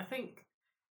 but I think,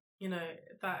 you know,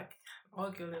 that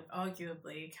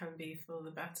arguably can be for the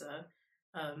better,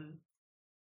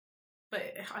 but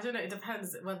I don't know, it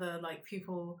depends whether like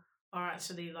people are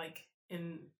actually like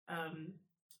in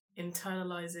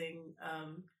internalizing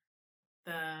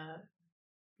their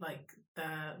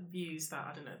views that,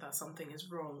 I don't know, that something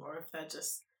is wrong, or if they're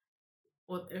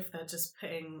just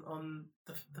putting on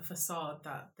the facade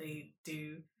that they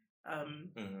do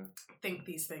think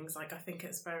these things. Like, I think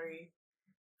it's very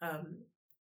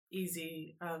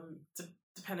easy,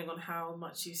 depending on how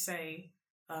much you say,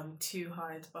 to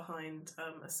hide behind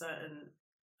a certain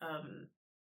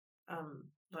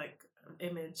like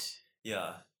image.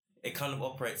 Yeah. It kind of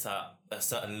operates at a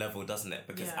certain level, doesn't it?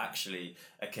 Because actually,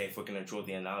 okay, if we're going to draw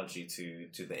the analogy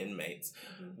to the inmates,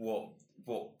 what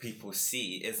people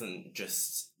see isn't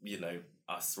just, you know,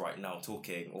 us right now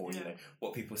talking, or, you know,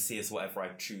 what people see is whatever I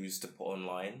choose to put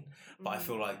online. But I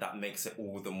feel like that makes it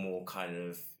all the more kind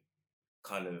of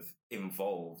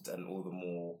involved and all the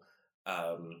more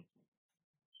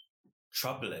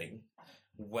troubling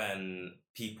when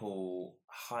people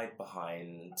hide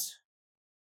behind,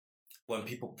 when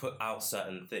people put out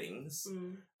certain things,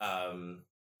 and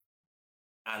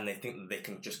they think that they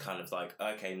can just kind of like,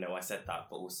 okay, no, I said that,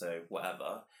 but also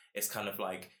whatever. It's kind of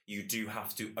like, you do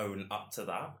have to own up to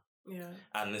that. Yeah.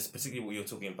 And it's particularly what you're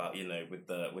talking about, you know, with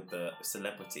the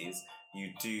celebrities,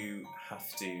 you do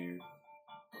have to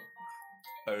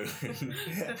own.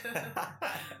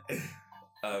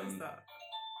 What's that?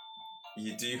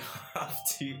 You do have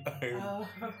to own.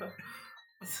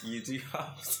 You do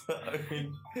have to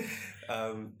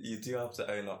own. You do have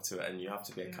to own up to it, and you have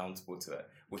to be accountable to it.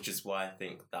 Which is why I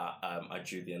think that I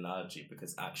drew the analogy,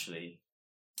 because actually,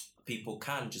 people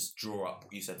can just draw up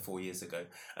what you said 4 years ago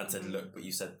and said, "Look, but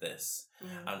you said this,"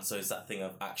 and so it's that thing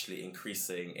of actually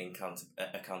increasing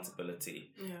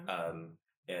accountability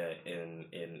in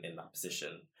that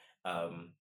position.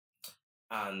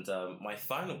 And my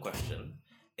final question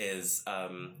is,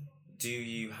 do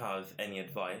you have any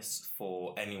advice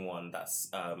for anyone that's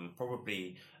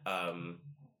probably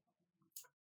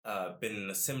been in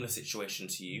a similar situation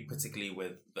to you, particularly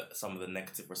with some of the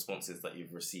negative responses that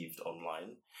you've received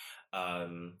online,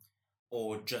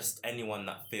 or just anyone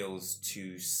that feels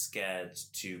too scared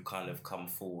to kind of come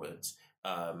forward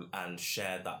and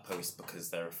share that post because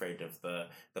they're afraid of the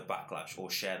backlash, or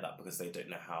share that because they don't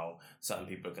know how certain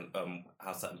people are going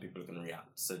to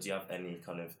react? So do you have any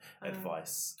kind of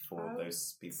advice for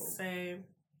those people? So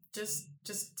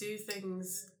just do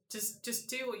things. Just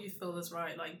do what you feel is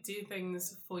right. Like, do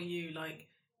things for you. Like,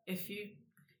 if you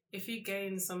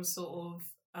gain some sort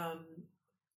of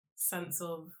sense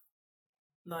of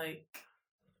like,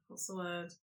 what's the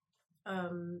word?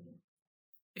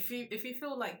 If you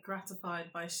feel like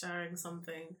gratified by sharing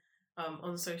something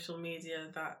on social media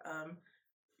that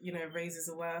raises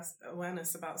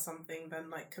awareness about something, then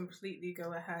like completely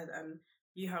go ahead, and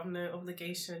you have no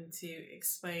obligation to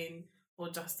explain or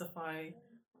justify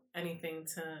anything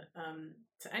to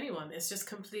anyone. It's just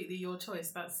completely your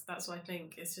choice. That's what I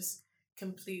think. It's just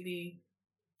completely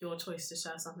your choice to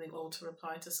share something or to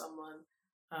reply to someone.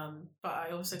 But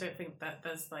I also don't think that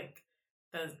there's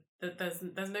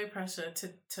no pressure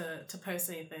to post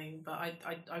anything. But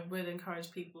I would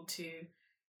encourage people to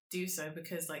do so,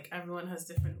 because like everyone has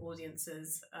different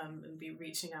audiences, and be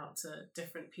reaching out to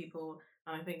different people,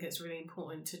 and I think it's really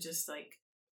important to just like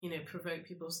provoke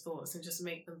people's thoughts and just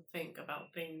make them think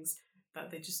about things that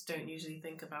they just don't usually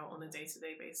think about on a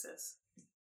day-to-day basis.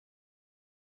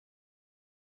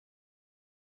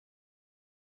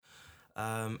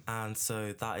 And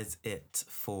so that is it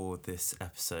for this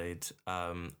episode.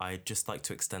 I'd just like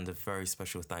to extend a very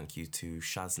special thank you to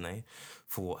Shaznay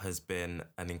for what has been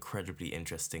an incredibly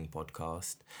interesting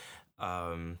podcast,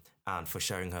 and for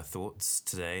sharing her thoughts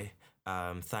today.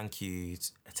 Thank you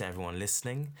to everyone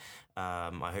listening.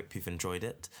 I hope you've enjoyed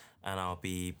it, and I'll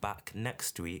be back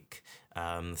next week,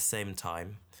 same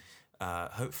time.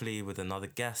 Hopefully with another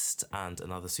guest and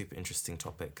another super interesting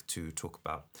topic to talk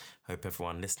about. Hope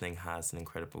everyone listening has an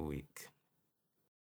incredible week.